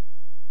forgive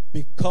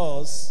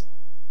because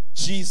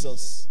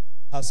Jesus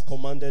has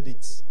commanded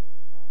it.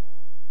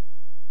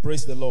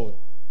 Praise the Lord.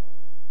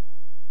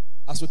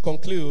 As we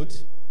conclude,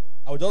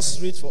 I will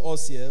just read for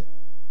us here.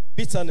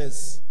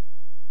 Bitterness.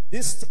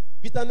 This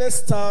bitterness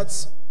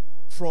starts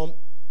from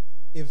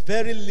a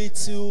very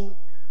little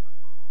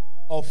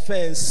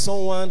offense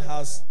someone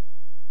has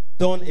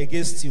done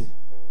against you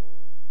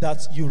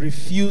that you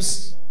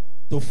refuse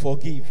to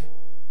forgive.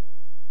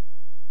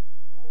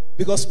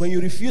 Because when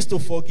you refuse to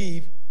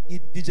forgive,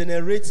 it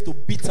degenerates to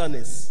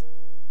bitterness.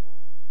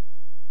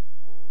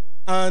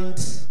 And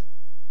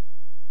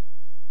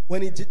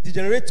when it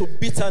degenerates to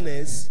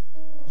bitterness,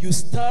 you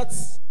start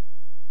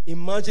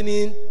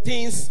imagining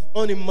things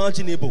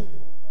unimaginable.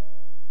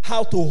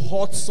 How to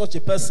hurt such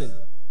a person.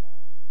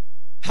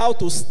 How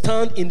to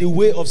stand in the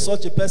way of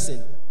such a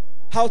person.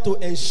 How to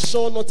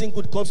ensure nothing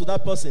good comes to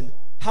that person.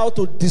 How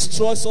to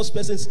destroy such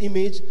person's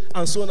image,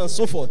 and so on and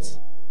so forth.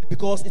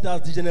 Because it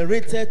has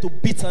degenerated to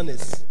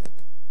bitterness.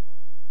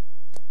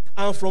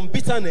 And from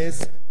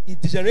bitterness,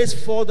 it degenerates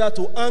further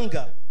to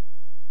anger.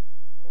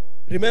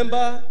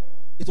 Remember,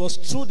 it was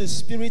through the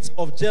spirit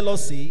of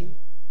jealousy,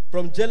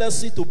 from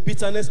jealousy to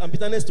bitterness, and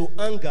bitterness to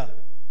anger,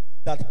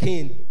 that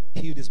Cain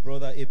killed his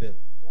brother Abel.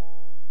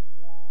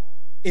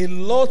 A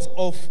lot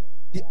of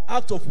the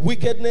act of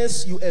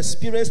wickedness you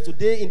experience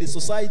today in the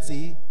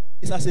society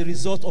is as a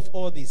result of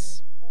all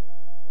this.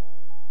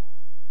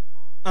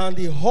 And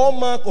the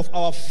hallmark of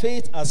our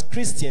faith as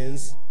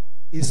Christians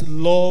is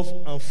love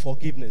and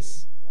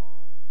forgiveness.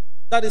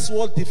 That is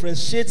what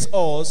differentiates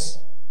us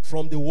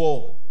from the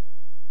world.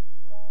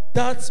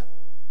 That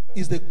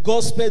is the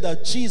gospel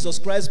that Jesus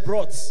Christ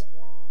brought.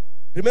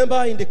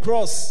 Remember, in the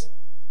cross,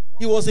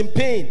 he was in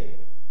pain.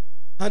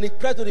 And he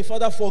cried to the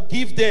Father,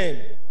 forgive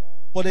them,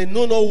 for they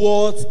know not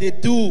what they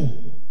do.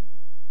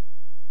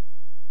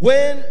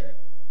 When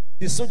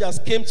the soldiers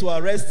came to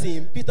arrest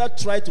him, Peter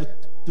tried to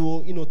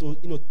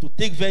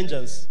take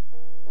vengeance.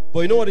 But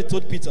you know what he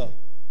told Peter?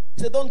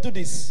 He said, don't do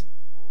this.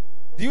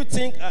 Do you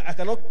think I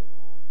cannot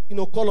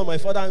call on my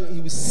Father and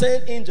he will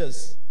send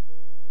angels?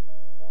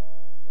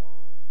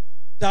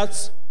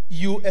 That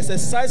you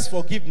exercise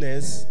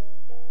forgiveness,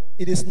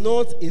 it is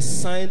not a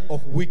sign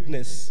of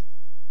weakness.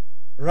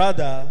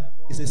 Rather,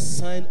 it's a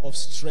sign of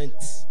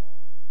strength.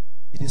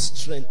 It is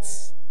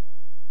strength.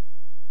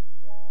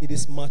 It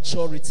is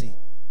maturity.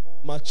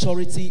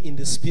 Maturity in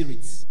the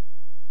spirit.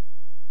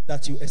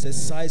 That you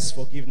exercise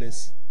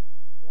forgiveness.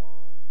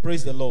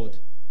 Praise the Lord.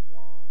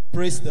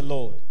 Praise the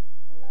Lord.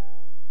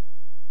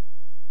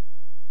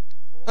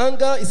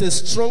 Anger is a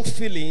strong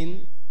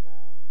feeling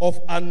of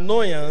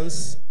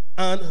annoyance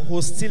and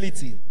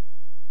hostility.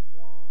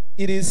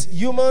 It is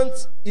human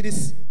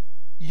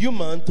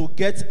to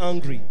get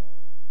angry,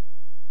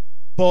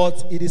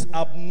 but it is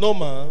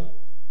abnormal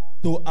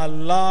to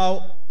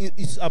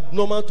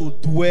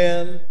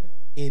dwell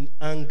in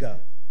anger.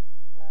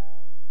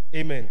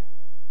 Amen.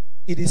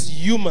 It is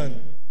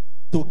human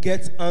to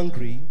get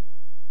angry,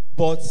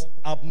 but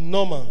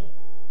abnormal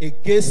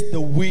against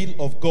the will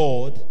of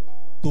God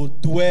to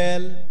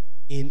dwell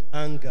in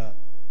anger.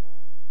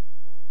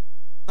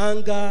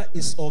 Anger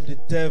is of the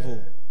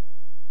devil.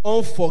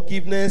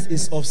 Unforgiveness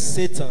is of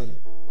Satan.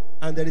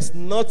 And there is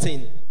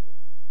nothing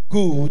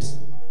good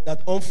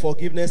that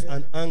unforgiveness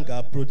and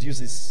anger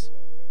produces.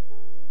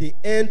 The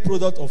end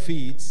product of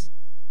it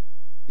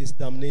is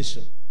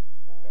damnation.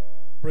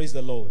 Praise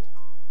the Lord.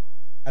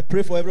 I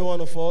pray for every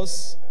one of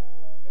us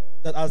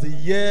that as the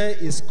year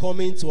is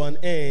coming to an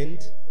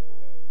end,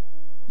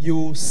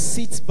 you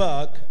sit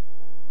back,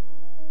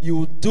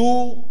 you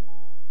do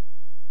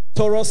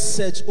thorough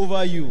search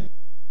over you.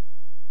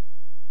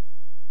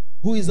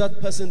 Who is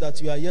that person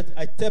that you are yet?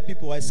 I tell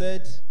people, I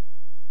said,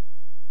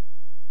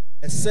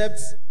 except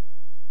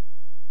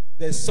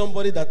there's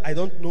somebody that I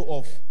don't know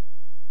of.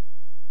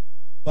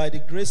 By the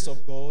grace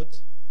of God,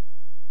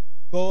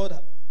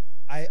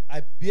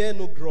 I bear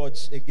no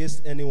grudge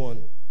against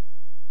anyone.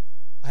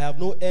 I have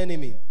no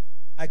enemy.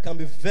 I can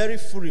be very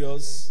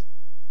furious,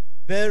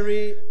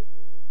 very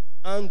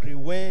angry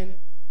when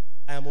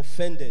I am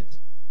offended.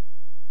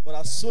 But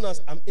as soon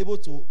as I'm able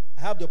to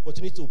have the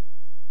opportunity to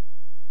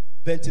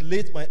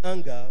ventilate my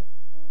anger,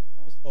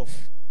 it's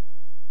off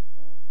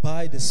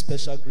by the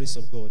special grace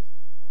of God.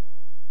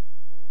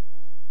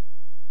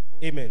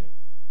 Amen.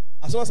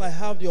 As soon as I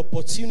have the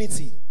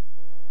opportunity,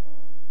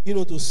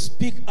 to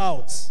speak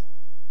out,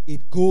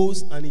 it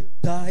goes and it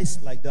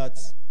dies like that.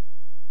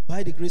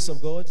 By the grace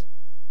of God,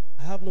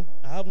 I have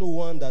no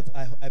one that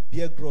I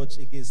bear grudge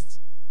against.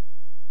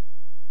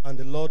 And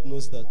the Lord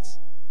knows that.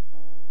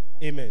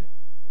 Amen.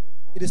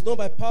 It is not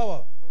by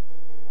power.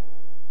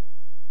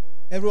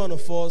 Every one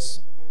of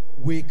us,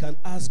 we can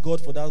ask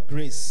God for that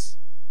grace.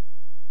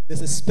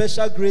 There's a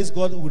special grace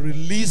God will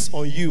release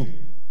on you.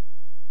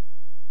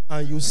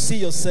 And you see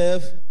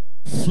yourself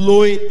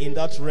flowing in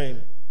that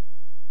realm.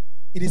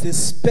 It is a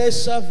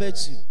special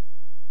virtue.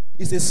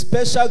 It's a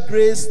special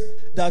grace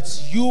that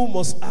you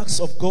must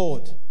ask of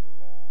God.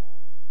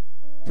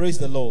 Praise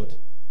the Lord.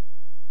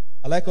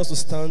 I'd like us to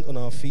stand on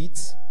our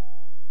feet.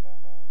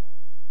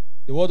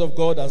 The word of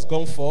God has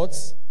gone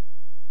forth.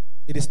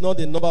 It is not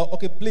the number.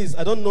 Okay, please,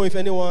 I don't know if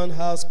anyone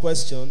has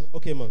question.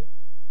 Okay, man.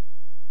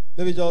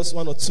 Maybe just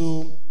 1 or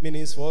 2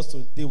 minutes for us to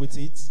deal with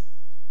it.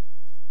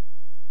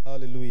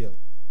 Hallelujah.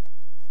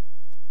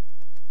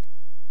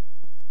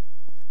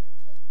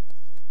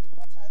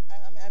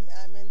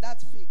 I'm in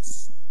that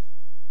fix.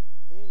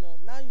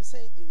 Now you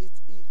say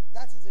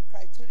that is the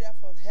criteria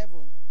for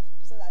heaven,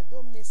 so that I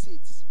don't miss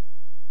it.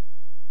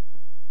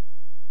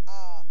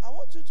 I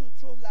want you to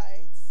throw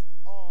light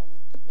on,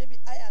 maybe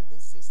I and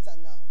this sister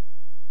now.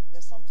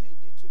 There's something you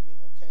did to me,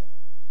 okay?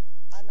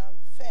 And I'm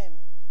firm.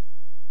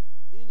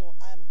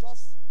 I'm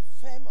just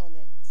firm on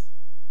it.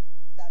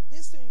 That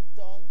this thing you've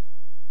done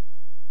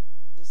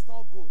is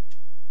not good.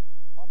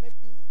 Or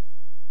maybe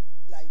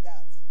like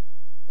that.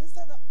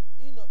 Instead of,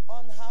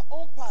 on her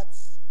own part,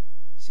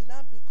 she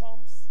now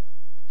becomes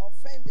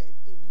offended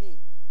in me,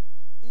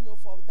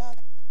 for that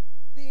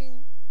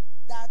being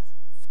that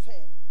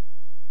firm.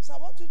 So I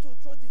want you to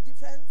throw the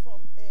difference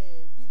from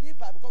a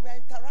believer, because we are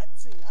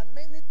interacting and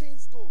many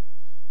things go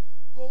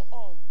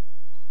on.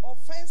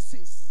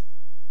 Offenses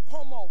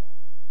come up,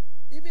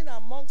 even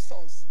amongst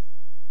us.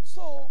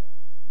 So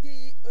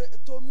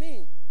to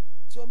me,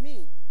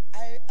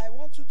 I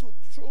want you to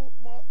throw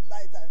more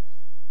light.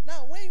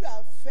 Now, when you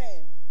are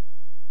firm,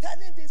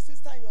 telling this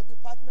sister in your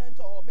department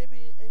or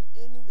maybe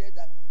anywhere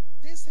that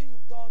this thing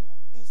you've done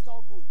is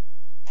not good,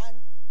 and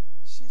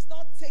she's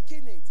not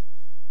taking it,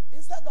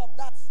 instead of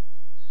that,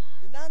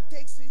 he now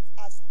takes it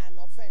as an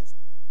offense.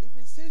 If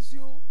he sees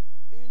you,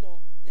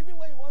 even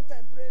when you want to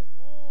embrace,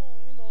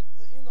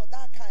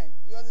 that kind,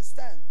 you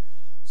understand?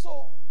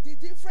 So the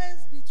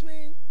difference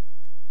between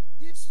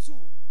these two,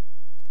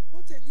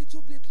 put a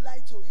little bit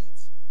light to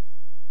it.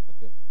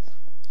 Okay.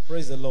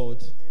 Praise the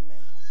Lord. Amen.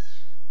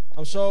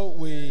 I'm sure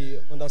we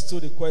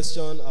understood the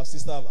question our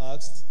sister have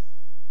asked.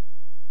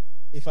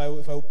 If I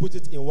will put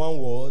it in one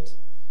word,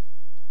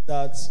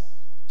 that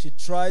she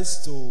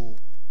tries to,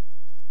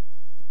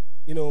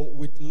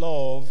 with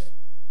love,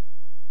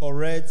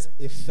 correct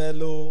a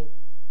fellow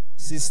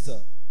sister.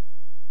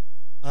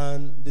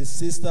 And the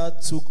sister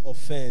took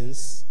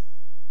offense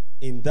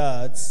in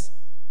that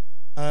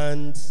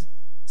and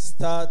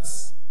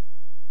starts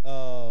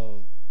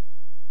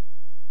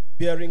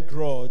bearing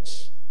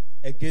grudge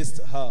against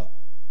her.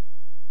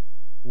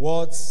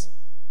 What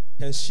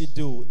can she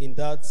do in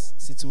that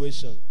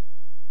situation?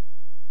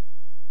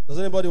 Does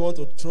anybody want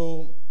to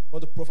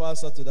profile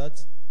answer to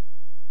that?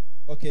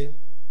 Okay.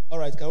 All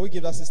right. Can we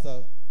give that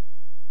sister?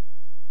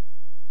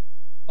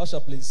 Usher,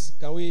 please.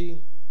 Can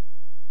we?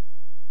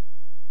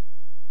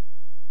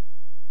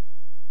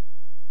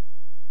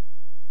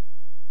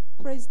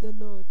 Praise the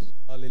Lord.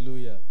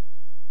 Hallelujah.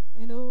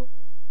 In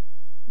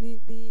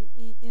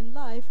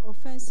life,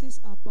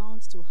 offenses are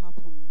bound to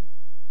happen.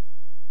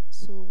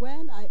 So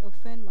when I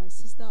offend my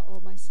sister or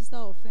my sister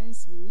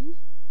offends me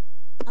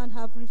and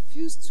have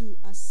refused to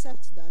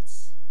accept that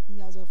he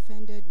has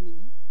offended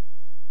me,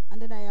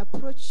 and then I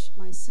approach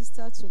my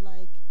sister to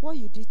what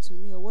you did to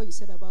me or what you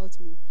said about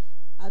me,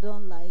 I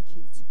don't like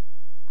it.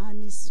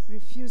 And he's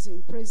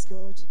refusing, praise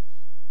God.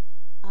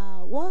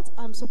 What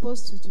I'm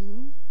supposed to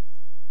do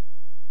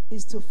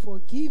is to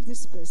forgive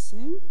this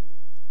person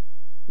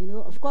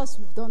Of course,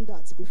 you've done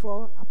that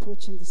before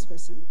approaching this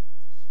person.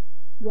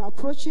 You are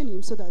approaching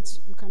him so that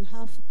you can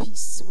have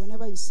peace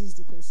whenever you see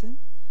the person.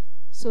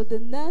 So the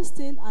next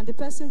thing, and the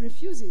person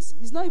refuses,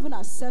 he's not even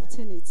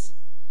accepting it.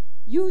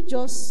 You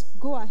just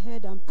go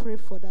ahead and pray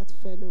for that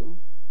fellow.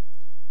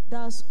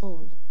 That's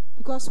all.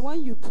 Because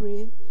when you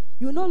pray,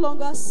 you no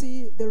longer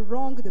see the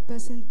wrong the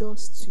person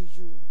does to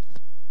you.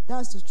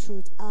 That's the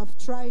truth. I've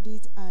tried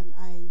it and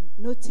I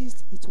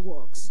noticed it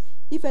works.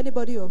 If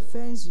anybody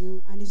offends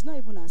you and is not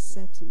even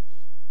accepting,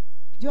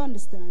 do you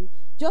understand?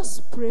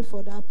 Just pray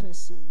for that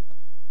person.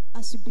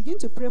 As you begin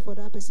to pray for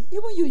that person,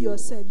 even you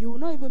yourself, you will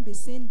not even be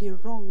seeing the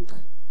wrong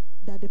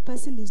that the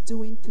person is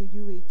doing to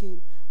you again.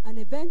 And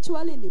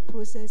eventually in the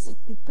process,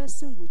 the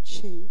person will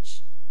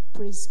change.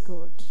 Praise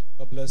God.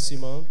 God bless you,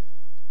 ma'am.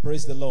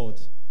 Praise the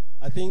Lord.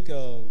 I think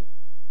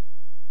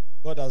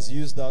God has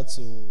used that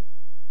to,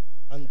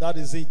 and that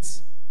is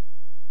it.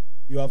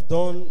 You have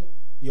done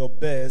your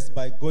best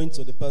by going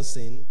to the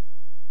person,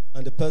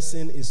 and the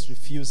person is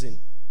refusing.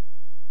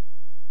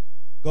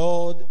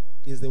 God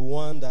is the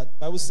one that,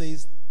 Bible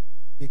says,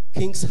 the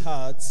king's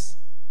heart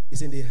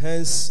is in the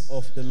hands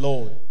of the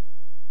Lord.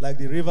 Like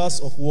the rivers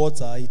of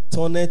water, he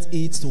turneth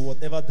it to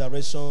whatever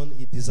direction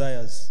he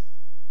desires.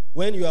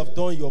 When you have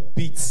done your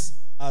bits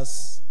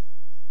as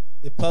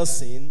a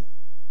person,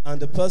 and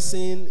the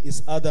person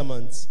is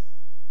adamant,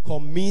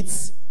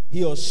 commit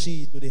he or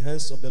she to the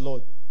hands of the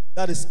Lord.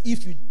 That is,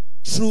 if you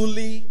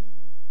truly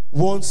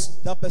want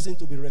that person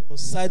to be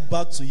reconciled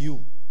back to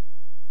you,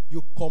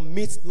 you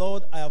commit,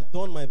 Lord, I have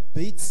done my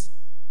bits,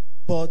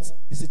 but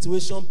the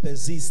situation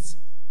persists.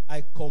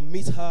 I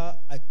commit her,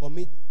 I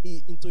commit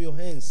it into your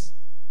hands.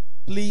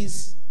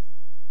 Please,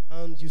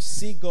 and you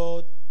see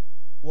God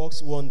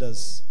works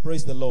wonders.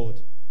 Praise the Lord.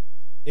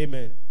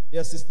 Amen.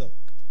 Yes, sister.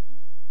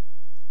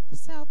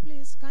 Sir,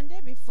 please, can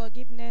there be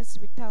forgiveness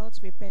without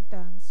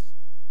repentance?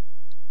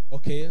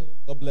 Okay,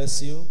 God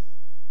bless you.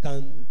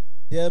 Can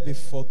there be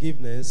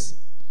forgiveness?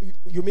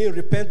 You mean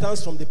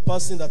repentance from the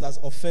person that has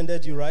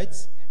offended you, right?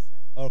 Yes,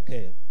 sir.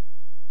 Okay.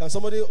 Can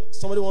somebody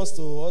wants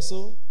to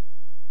also?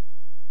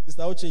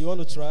 Sister Uche, you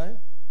want to try?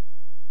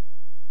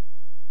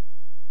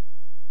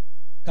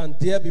 Can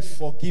there be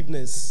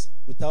forgiveness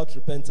without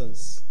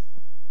repentance?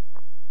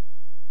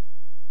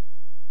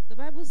 The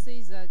Bible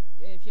says that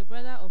if your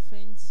brother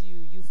offends you,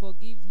 you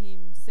forgive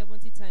him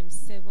 70 times,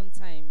 7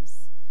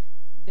 times.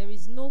 There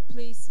is no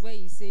place where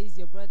he says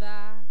your brother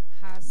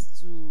has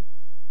to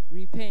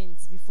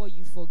repent before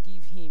you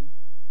forgive him.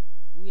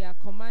 We are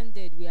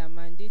commanded, we are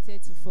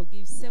mandated to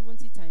forgive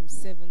 70 times,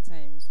 7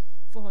 times,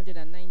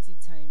 490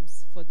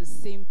 times for the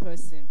same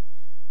person.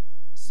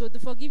 So the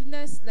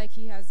forgiveness, like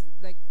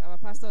our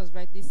pastor has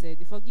rightly said,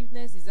 the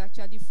forgiveness is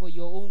actually for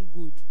your own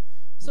good.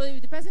 So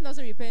if the person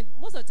doesn't repent,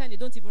 most of the time they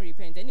don't even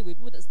repent. Anyway,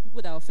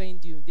 people that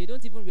offend you, they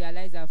don't even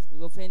realize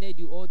they've offended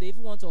you, or they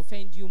even want to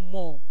offend you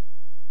more.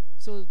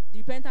 So the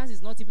repentance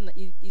is not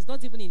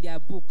even in their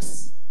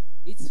books.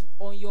 It's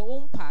on your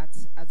own part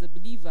as a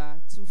believer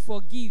to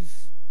forgive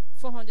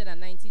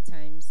 490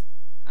 times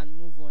and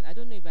move on. I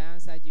don't know if I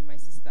answered you, my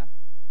sister.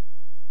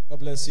 God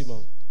bless you,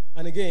 ma'am.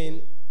 And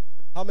again,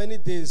 how many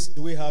days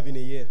do we have in a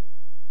year?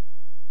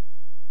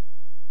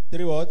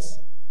 3 what?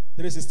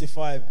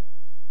 365.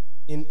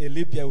 In a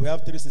leap year, we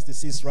have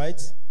 366,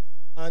 right?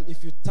 And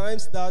if you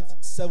times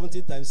that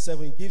 70 times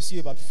 7, it gives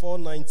you about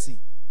 490.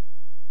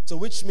 So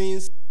which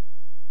means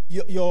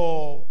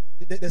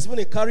there's even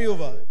a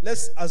carryover.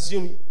 Let's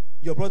assume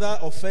your brother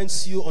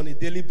offends you on a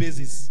daily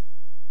basis.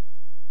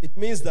 It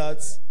means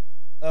that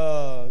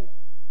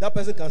that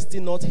person can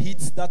still not hit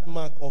that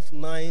mark of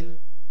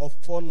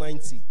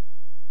 490.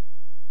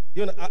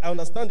 You know, I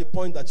understand the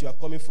point that you are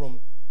coming from.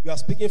 You are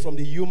speaking from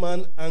the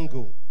human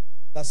angle.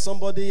 That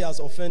somebody has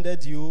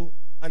offended you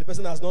and the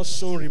person has not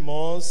shown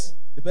remorse.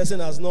 The person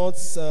has not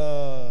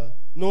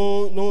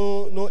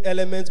no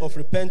element of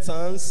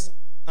repentance,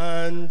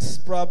 and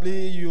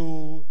probably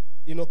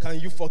can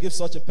you forgive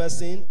such a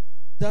person?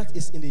 That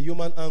is in the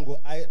human angle.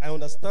 I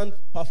understand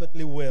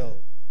perfectly well.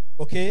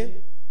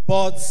 Okay?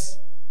 But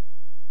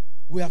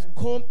we have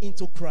come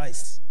into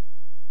Christ.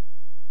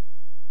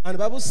 And the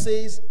Bible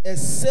says,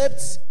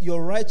 except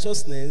your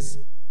righteousness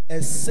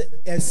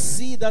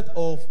exceed that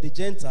of the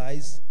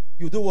Gentiles,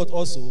 you do what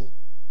also?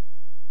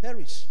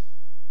 Perish.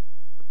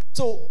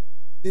 So,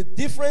 the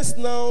difference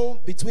now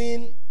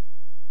between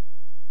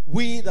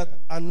we that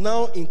are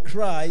now in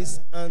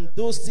Christ and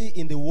those still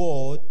in the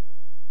world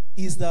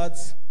is that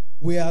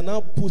we are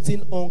now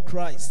putting on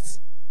Christ.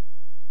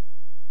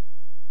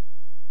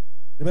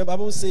 Remember, the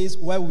Bible says,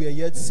 while we are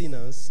yet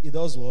sinners, he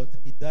does what?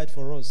 He died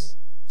for us.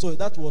 So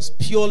that was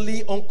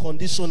purely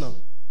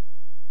unconditional.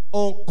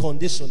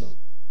 Unconditional.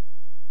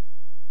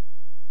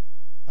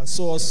 And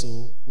so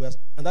also,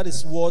 and that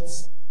is what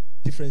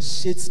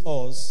differentiates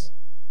us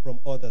from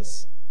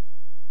others.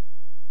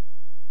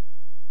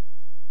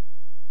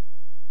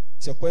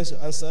 Is your question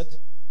answered?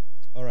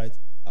 All right.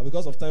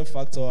 Because of time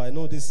factor, I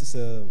know this is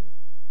a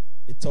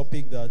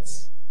topic that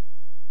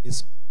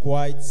is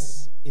quite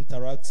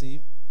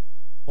interactive.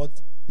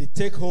 But the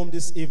take home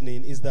this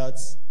evening is that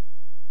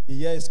the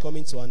year is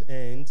coming to an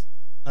end,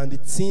 and the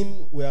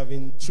theme we have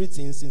been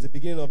treating since the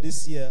beginning of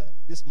this year,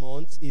 this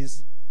month,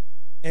 is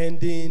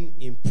ending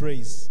in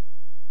praise.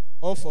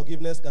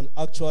 Unforgiveness can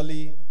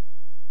actually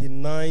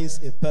deny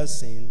a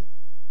person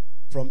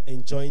from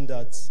enjoying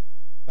that.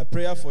 My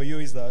prayer for you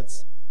is that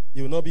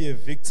you will not be a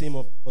victim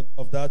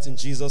of that in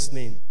Jesus'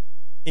 name.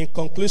 In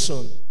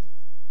conclusion,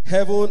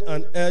 heaven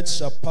and earth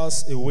shall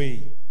pass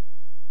away,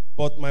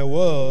 but my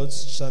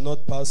words shall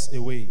not pass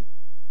away.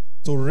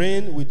 To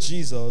reign with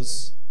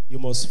Jesus, you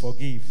must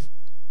forgive.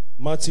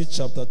 Matthew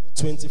chapter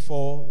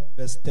 24,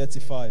 verse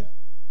 35.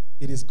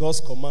 It is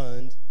God's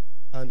command,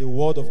 and the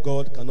word of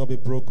God cannot be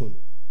broken.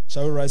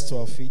 Shall we rise to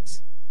our feet?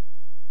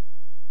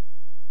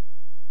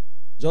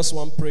 Just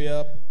one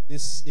prayer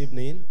this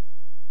evening.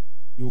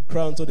 You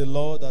cry unto the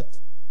Lord that,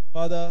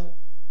 Father,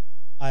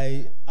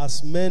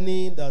 as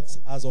many that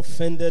has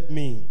offended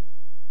me,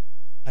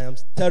 I am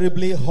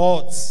terribly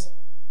hurt.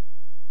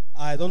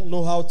 I don't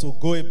know how to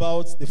go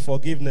about the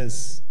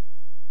forgiveness.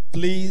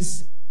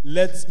 Please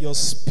let your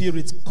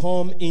spirit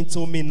come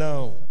into me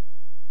now.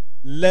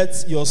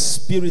 Let your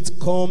spirit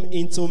come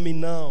into me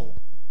now.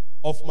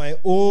 Of my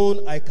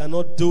own, I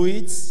cannot do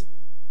it.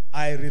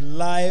 I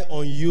rely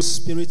on you,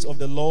 Spirit of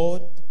the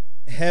Lord.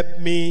 Help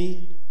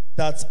me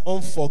that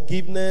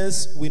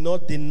unforgiveness will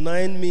not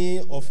deny me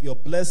of your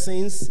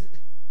blessings,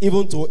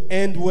 even to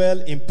end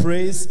well in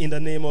praise in the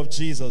name of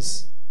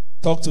Jesus.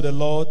 Talk to the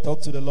Lord. Talk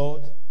to the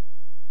Lord.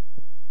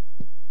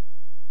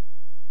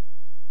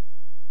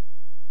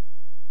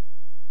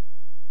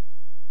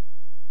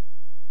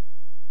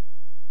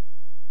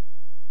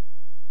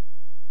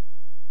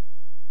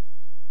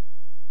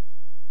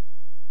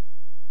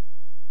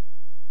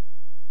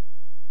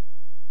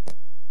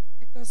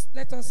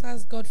 Let us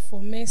ask God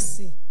for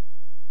mercy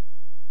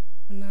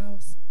on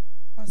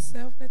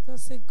ourselves. Let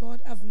us say,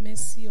 God, have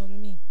mercy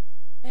on me.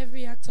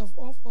 Every act of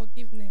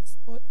unforgiveness,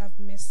 God, have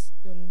mercy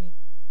on me.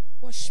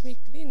 Wash me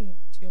clean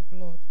with your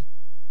blood.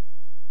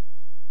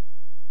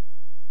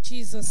 In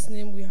Jesus'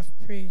 name we have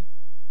prayed.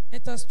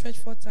 Let us stretch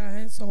forth our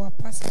hands so our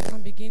pastor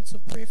can begin to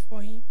pray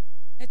for him.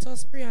 Let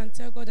us pray and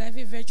tell God that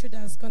every virtue that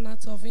has gone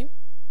out of him,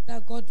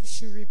 that God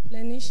should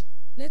replenish.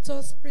 Let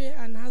us pray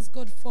and ask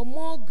God for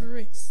more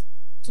grace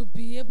to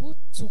be able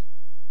to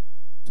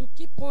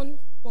keep on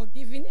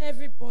forgiving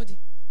everybody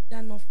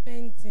that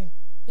offends him.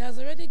 He has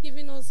already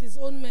given us his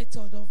own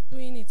method of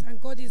doing it,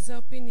 and God is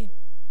helping him.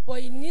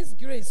 But he needs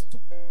grace to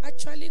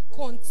actually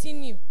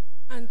continue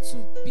and to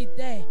be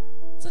there,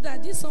 so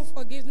that this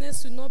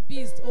unforgiveness will not be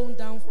his own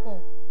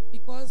downfall,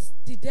 because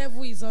the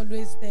devil is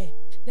always there.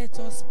 Let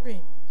us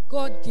pray.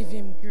 God, give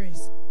him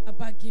grace.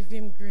 Abba, give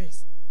him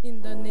grace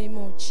in the name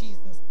of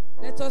Jesus.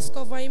 Let us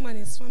cover him and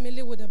his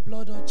family with the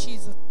blood of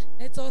Jesus.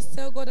 Let us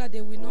tell God that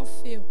they will not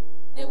fail.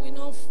 They will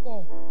not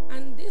fall.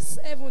 And this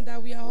heaven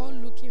that we are all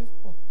looking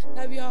for,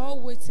 that we are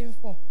all waiting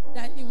for,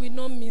 that he will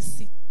not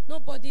miss it.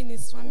 Nobody in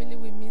his family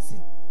will miss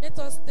it. Let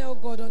us tell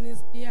God on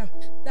his behalf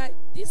that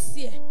this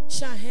year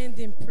shall end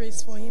in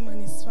praise for him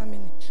and his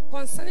family.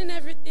 Concerning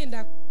everything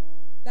that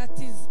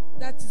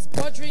is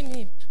bothering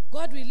him,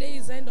 God will lay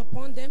his hand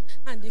upon them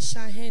and they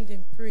shall end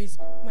in praise.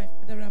 My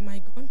Father and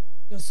my God,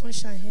 your son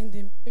shall end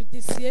in praise.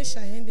 This year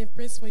shall end in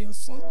praise for your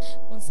son.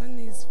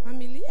 Concerning his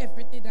family,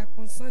 everything that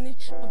concerning,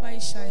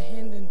 Baba, shall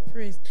end in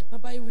praise.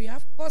 Baba, we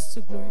have cause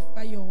to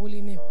glorify your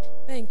holy name.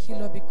 Thank you,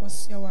 Lord,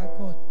 because you are our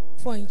God.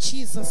 For in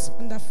Jesus'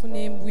 wonderful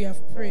name we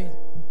have prayed.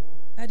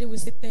 Daddy, we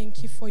say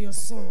thank you for your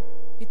son.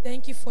 We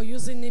thank you for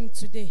using him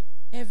today.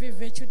 Every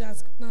virtue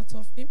that's gone out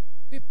of him,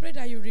 we pray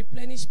that you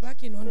replenish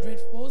back in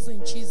 100-folds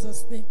in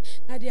Jesus' name.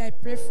 Daddy, I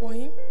pray for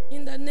him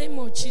in the name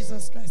of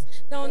Jesus Christ,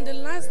 that on the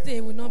last day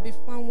will not be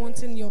found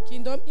wanting your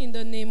kingdom in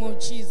the name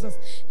of Jesus.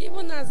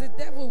 Even as the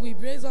devil will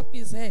raise up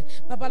his head,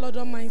 Baba Lord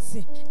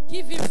Almighty,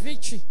 give him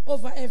victory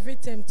over every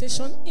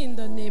temptation in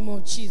the name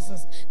of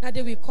Jesus.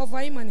 Daddy, we cover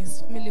him and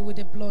his family with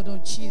the blood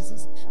of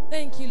Jesus.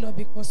 Thank you, Lord,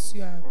 because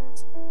you are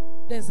good.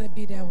 Blessed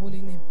be their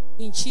holy name.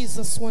 In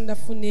Jesus'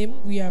 wonderful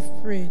name we have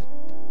prayed.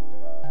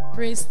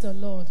 Praise the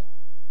Lord.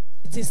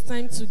 It is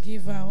time to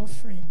give our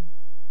offering.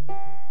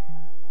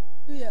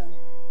 Yeah.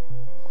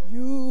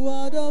 You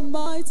are the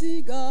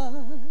mighty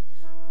God,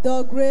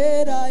 the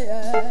great I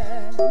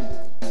am.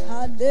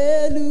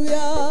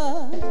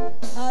 Hallelujah,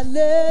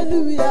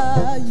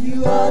 hallelujah.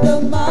 You are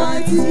the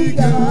mighty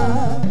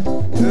God,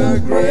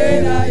 the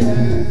great I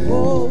am.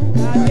 Oh,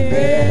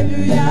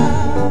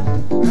 hallelujah,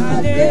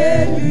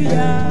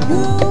 hallelujah.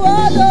 You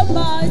are the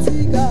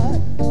mighty God,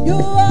 you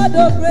are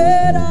the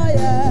great I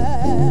am.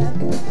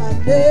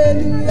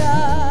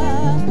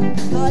 Hallelujah,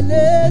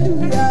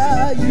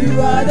 hallelujah.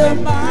 You are the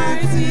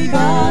mighty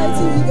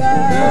God, the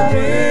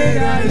great I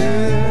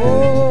am.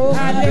 Oh,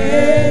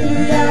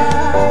 hallelujah,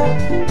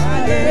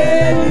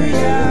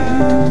 hallelujah.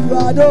 You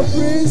are the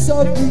Prince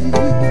of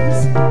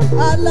Peace,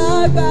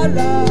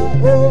 Alagbara.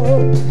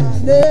 Oh,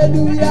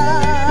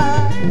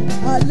 hallelujah,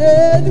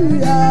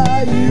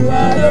 hallelujah. You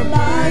are the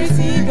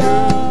mighty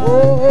God,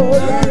 oh,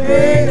 the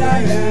great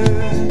I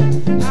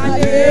am.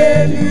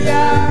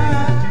 Hallelujah.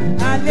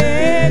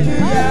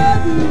 Hallelujah,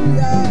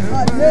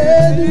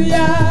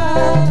 hallelujah,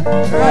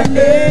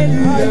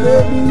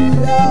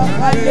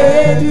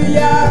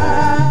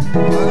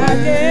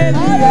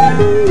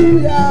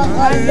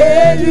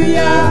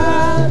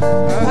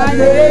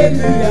 In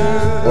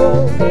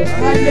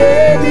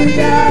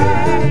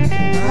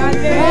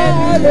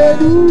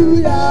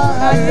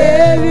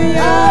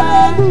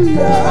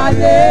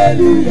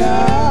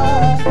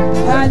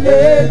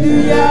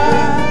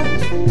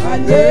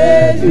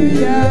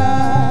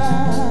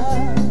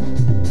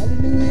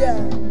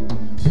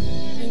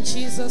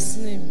Jesus'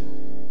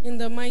 name, in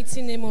the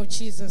mighty name of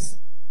Jesus,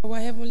 our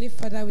Heavenly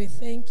Father, we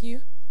thank you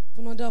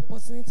for another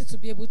opportunity to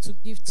be able to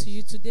give to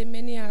you. Today,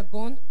 many are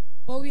gone,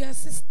 but we are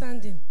still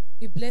standing.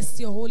 We bless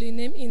your holy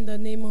name in the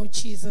name of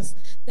Jesus.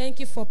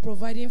 Thank you for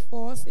providing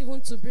for us, even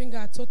to bring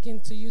our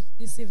token to you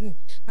this evening.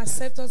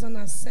 Accept us and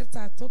accept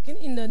our token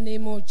in the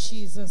name of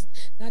Jesus.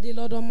 Daddy,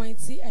 Lord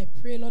Almighty, I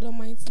pray, Lord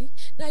Almighty,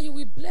 that you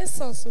will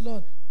bless us,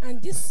 Lord.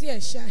 And this year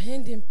shall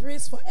end in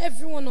praise for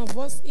every one of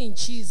us in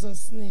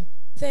Jesus' name.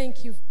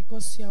 Thank you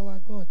because you are our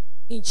God.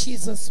 In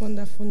Jesus'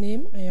 wonderful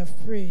name, I have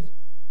prayed.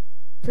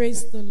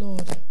 Praise the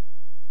Lord.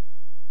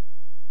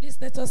 Please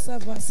let us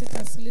have our seat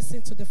as we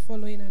listen to the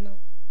following announcement.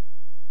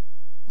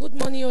 Good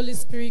morning, Holy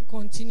Spirit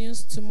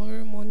continues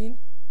tomorrow morning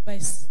by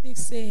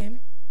 6 a.m.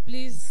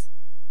 Please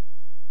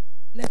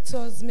let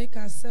us make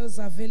ourselves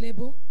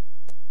available.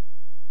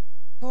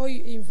 Or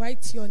you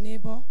invite your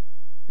neighbor,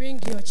 bring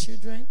your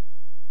children,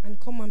 and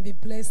come and be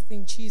blessed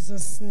in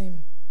Jesus'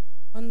 name.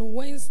 On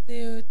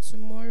Wednesday,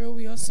 tomorrow,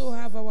 we also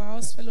have our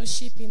house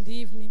fellowship in the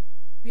evening.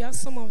 We have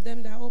some of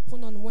them that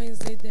open on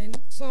Wednesday, then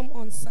some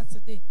on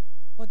Saturday.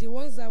 But the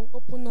ones that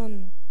open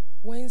on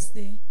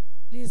Wednesday,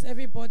 please,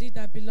 everybody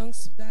that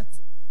belongs to that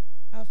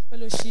house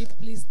fellowship,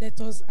 please let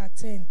us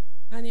attend.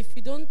 And if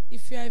you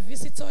are a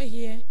visitor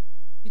here,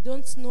 you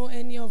don't know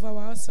any of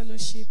our house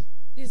fellowship,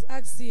 please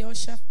ask the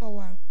usher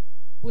for our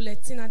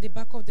bulletin at the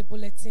back of the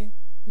bulletin.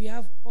 We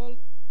have all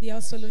the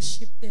house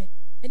fellowship there.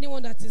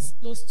 Anyone that is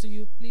close to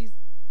you, please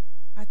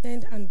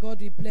attend, and God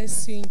will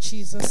bless you in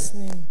Jesus'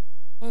 name.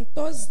 On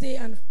Thursday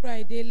and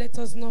Friday, let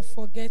us not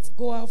forget,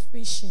 go out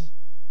fishing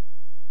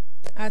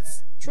at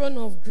Throne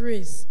of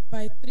Grace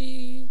by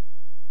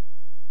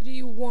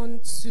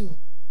 312.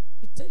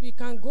 We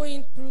can go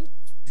in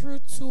through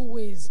two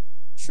ways,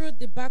 through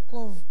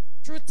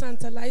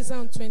Tantalizer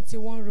on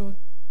 21 Road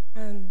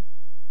and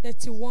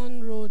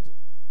 31 Road,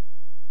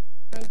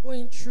 and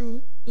going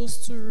through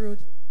those two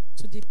roads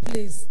to the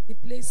place. The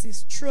place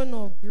is Throne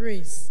of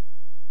Grace.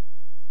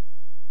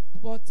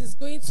 But it's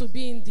going to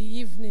be in the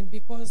evening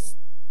because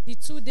the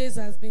 2 days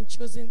has been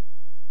chosen.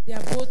 They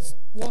are both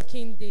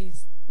working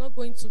days. It's not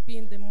going to be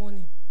in the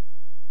morning.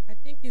 I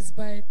think it's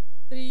by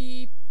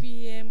 3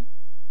 p.m.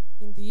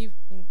 in the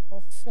evening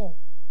or 4.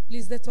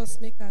 Please let us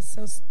make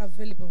ourselves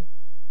available.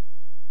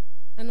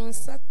 And on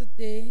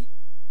Saturday,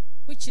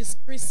 which is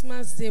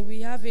Christmas Day,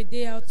 we have a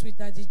day out with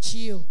Daddy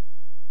Gio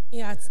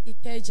at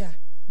Ikeja.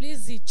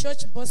 Please, the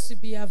church bus will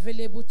be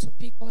available to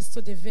pick us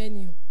to the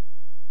venue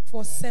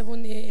for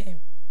 7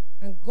 a.m.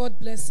 And God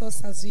bless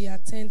us as we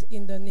attend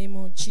in the name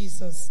of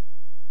Jesus.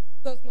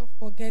 Let us not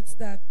forget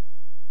that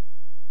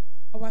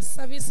our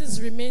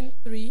services remain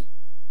 3.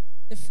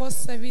 The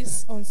first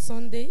service on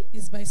Sunday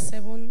is by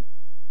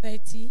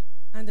 7:30,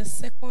 and the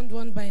second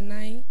one by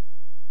 9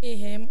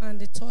 a.m., and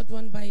the third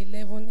one by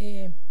 11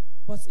 a.m.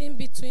 But in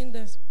between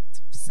the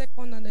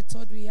second and the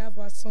third, we have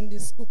our Sunday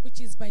school, which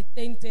is by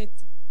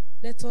 10:30.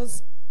 Let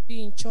us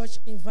be in church,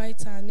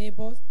 invite our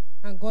neighbors,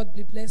 and God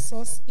will bless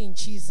us in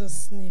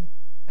Jesus' name.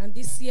 And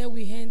this year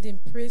we end in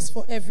praise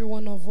for every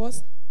one of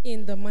us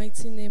in the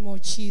mighty name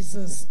of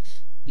Jesus.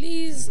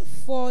 Please,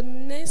 for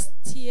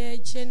next year,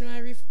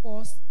 January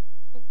 1st,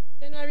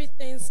 January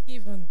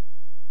Thanksgiving,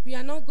 we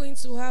are not going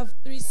to have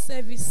 3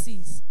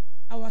 services.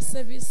 Our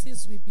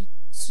services will be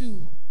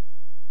 2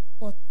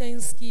 for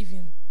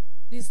Thanksgiving.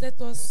 Please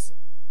let us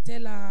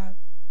tell our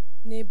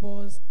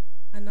neighbors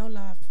and all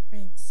our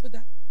friends so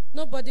that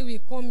nobody will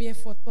come here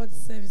for third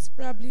service.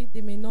 Probably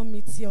they may not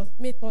meet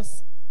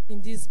us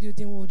in this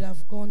building. We would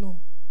have gone home.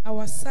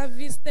 Our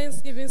service,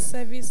 Thanksgiving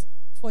service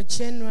for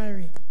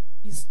January,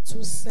 is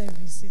 2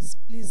 services.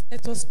 Please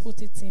let us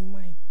put it in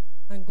mind.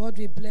 And God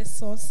will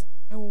bless us,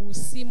 and we will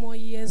see more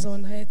years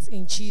on earth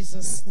in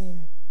Jesus'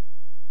 name.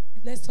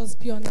 Let us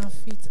be on our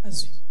feet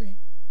as we pray.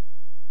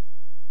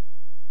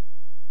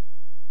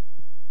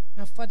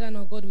 Our Father and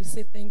our God, we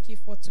say thank you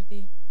for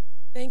today.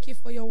 Thank you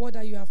for your word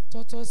that you have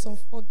taught us on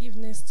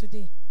forgiveness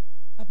today.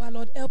 Abba,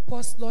 Lord, help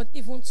us, Lord,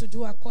 even to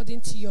do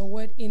according to your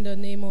word in the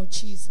name of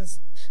Jesus.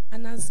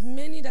 And as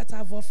many that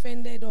have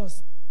offended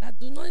us, that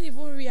do not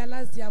even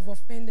realize they have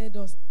offended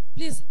us,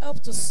 please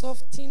help to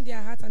soften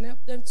their heart and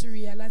help them to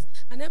realize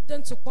and help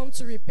them to come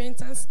to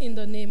repentance in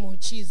the name of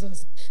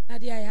Jesus.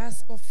 Daddy, I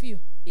ask of you,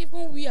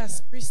 even we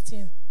as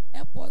Christians,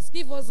 help us,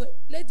 give us,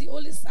 let the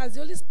Holy, as the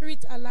Holy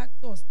Spirit alert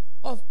us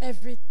of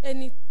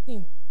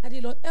anything.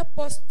 Daddy, Lord, help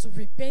us to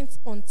repent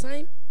on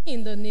time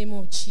in the name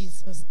of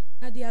Jesus.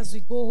 Daddy, as we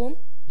go home,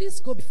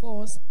 please go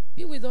before us,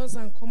 be with us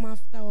and come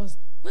after us.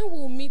 When we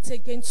will meet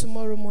again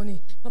tomorrow morning,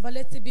 Baba,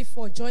 let it be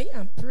for joy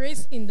and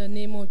praise in the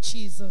name of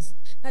Jesus.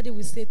 Daddy,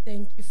 we say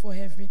thank you for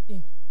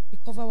everything. We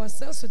cover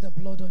ourselves with the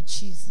blood of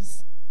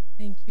Jesus.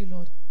 Thank you,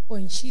 Lord. For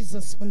in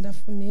Jesus'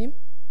 wonderful name,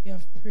 we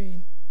have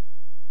prayed.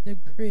 The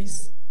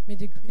grace. May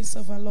the grace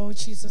of our Lord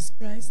Jesus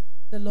Christ,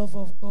 the love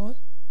of God,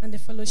 and the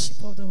fellowship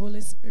of the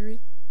Holy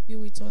Spirit be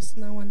with us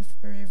now and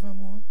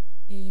forevermore.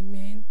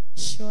 Amen.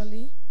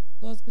 Surely,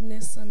 God's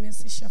goodness and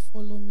mercy shall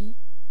follow me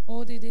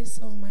all the days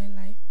of my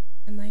life,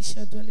 and I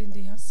shall dwell in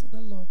the house of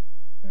the Lord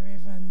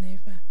forever and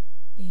ever.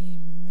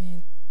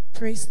 Amen.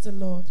 Praise the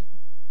Lord.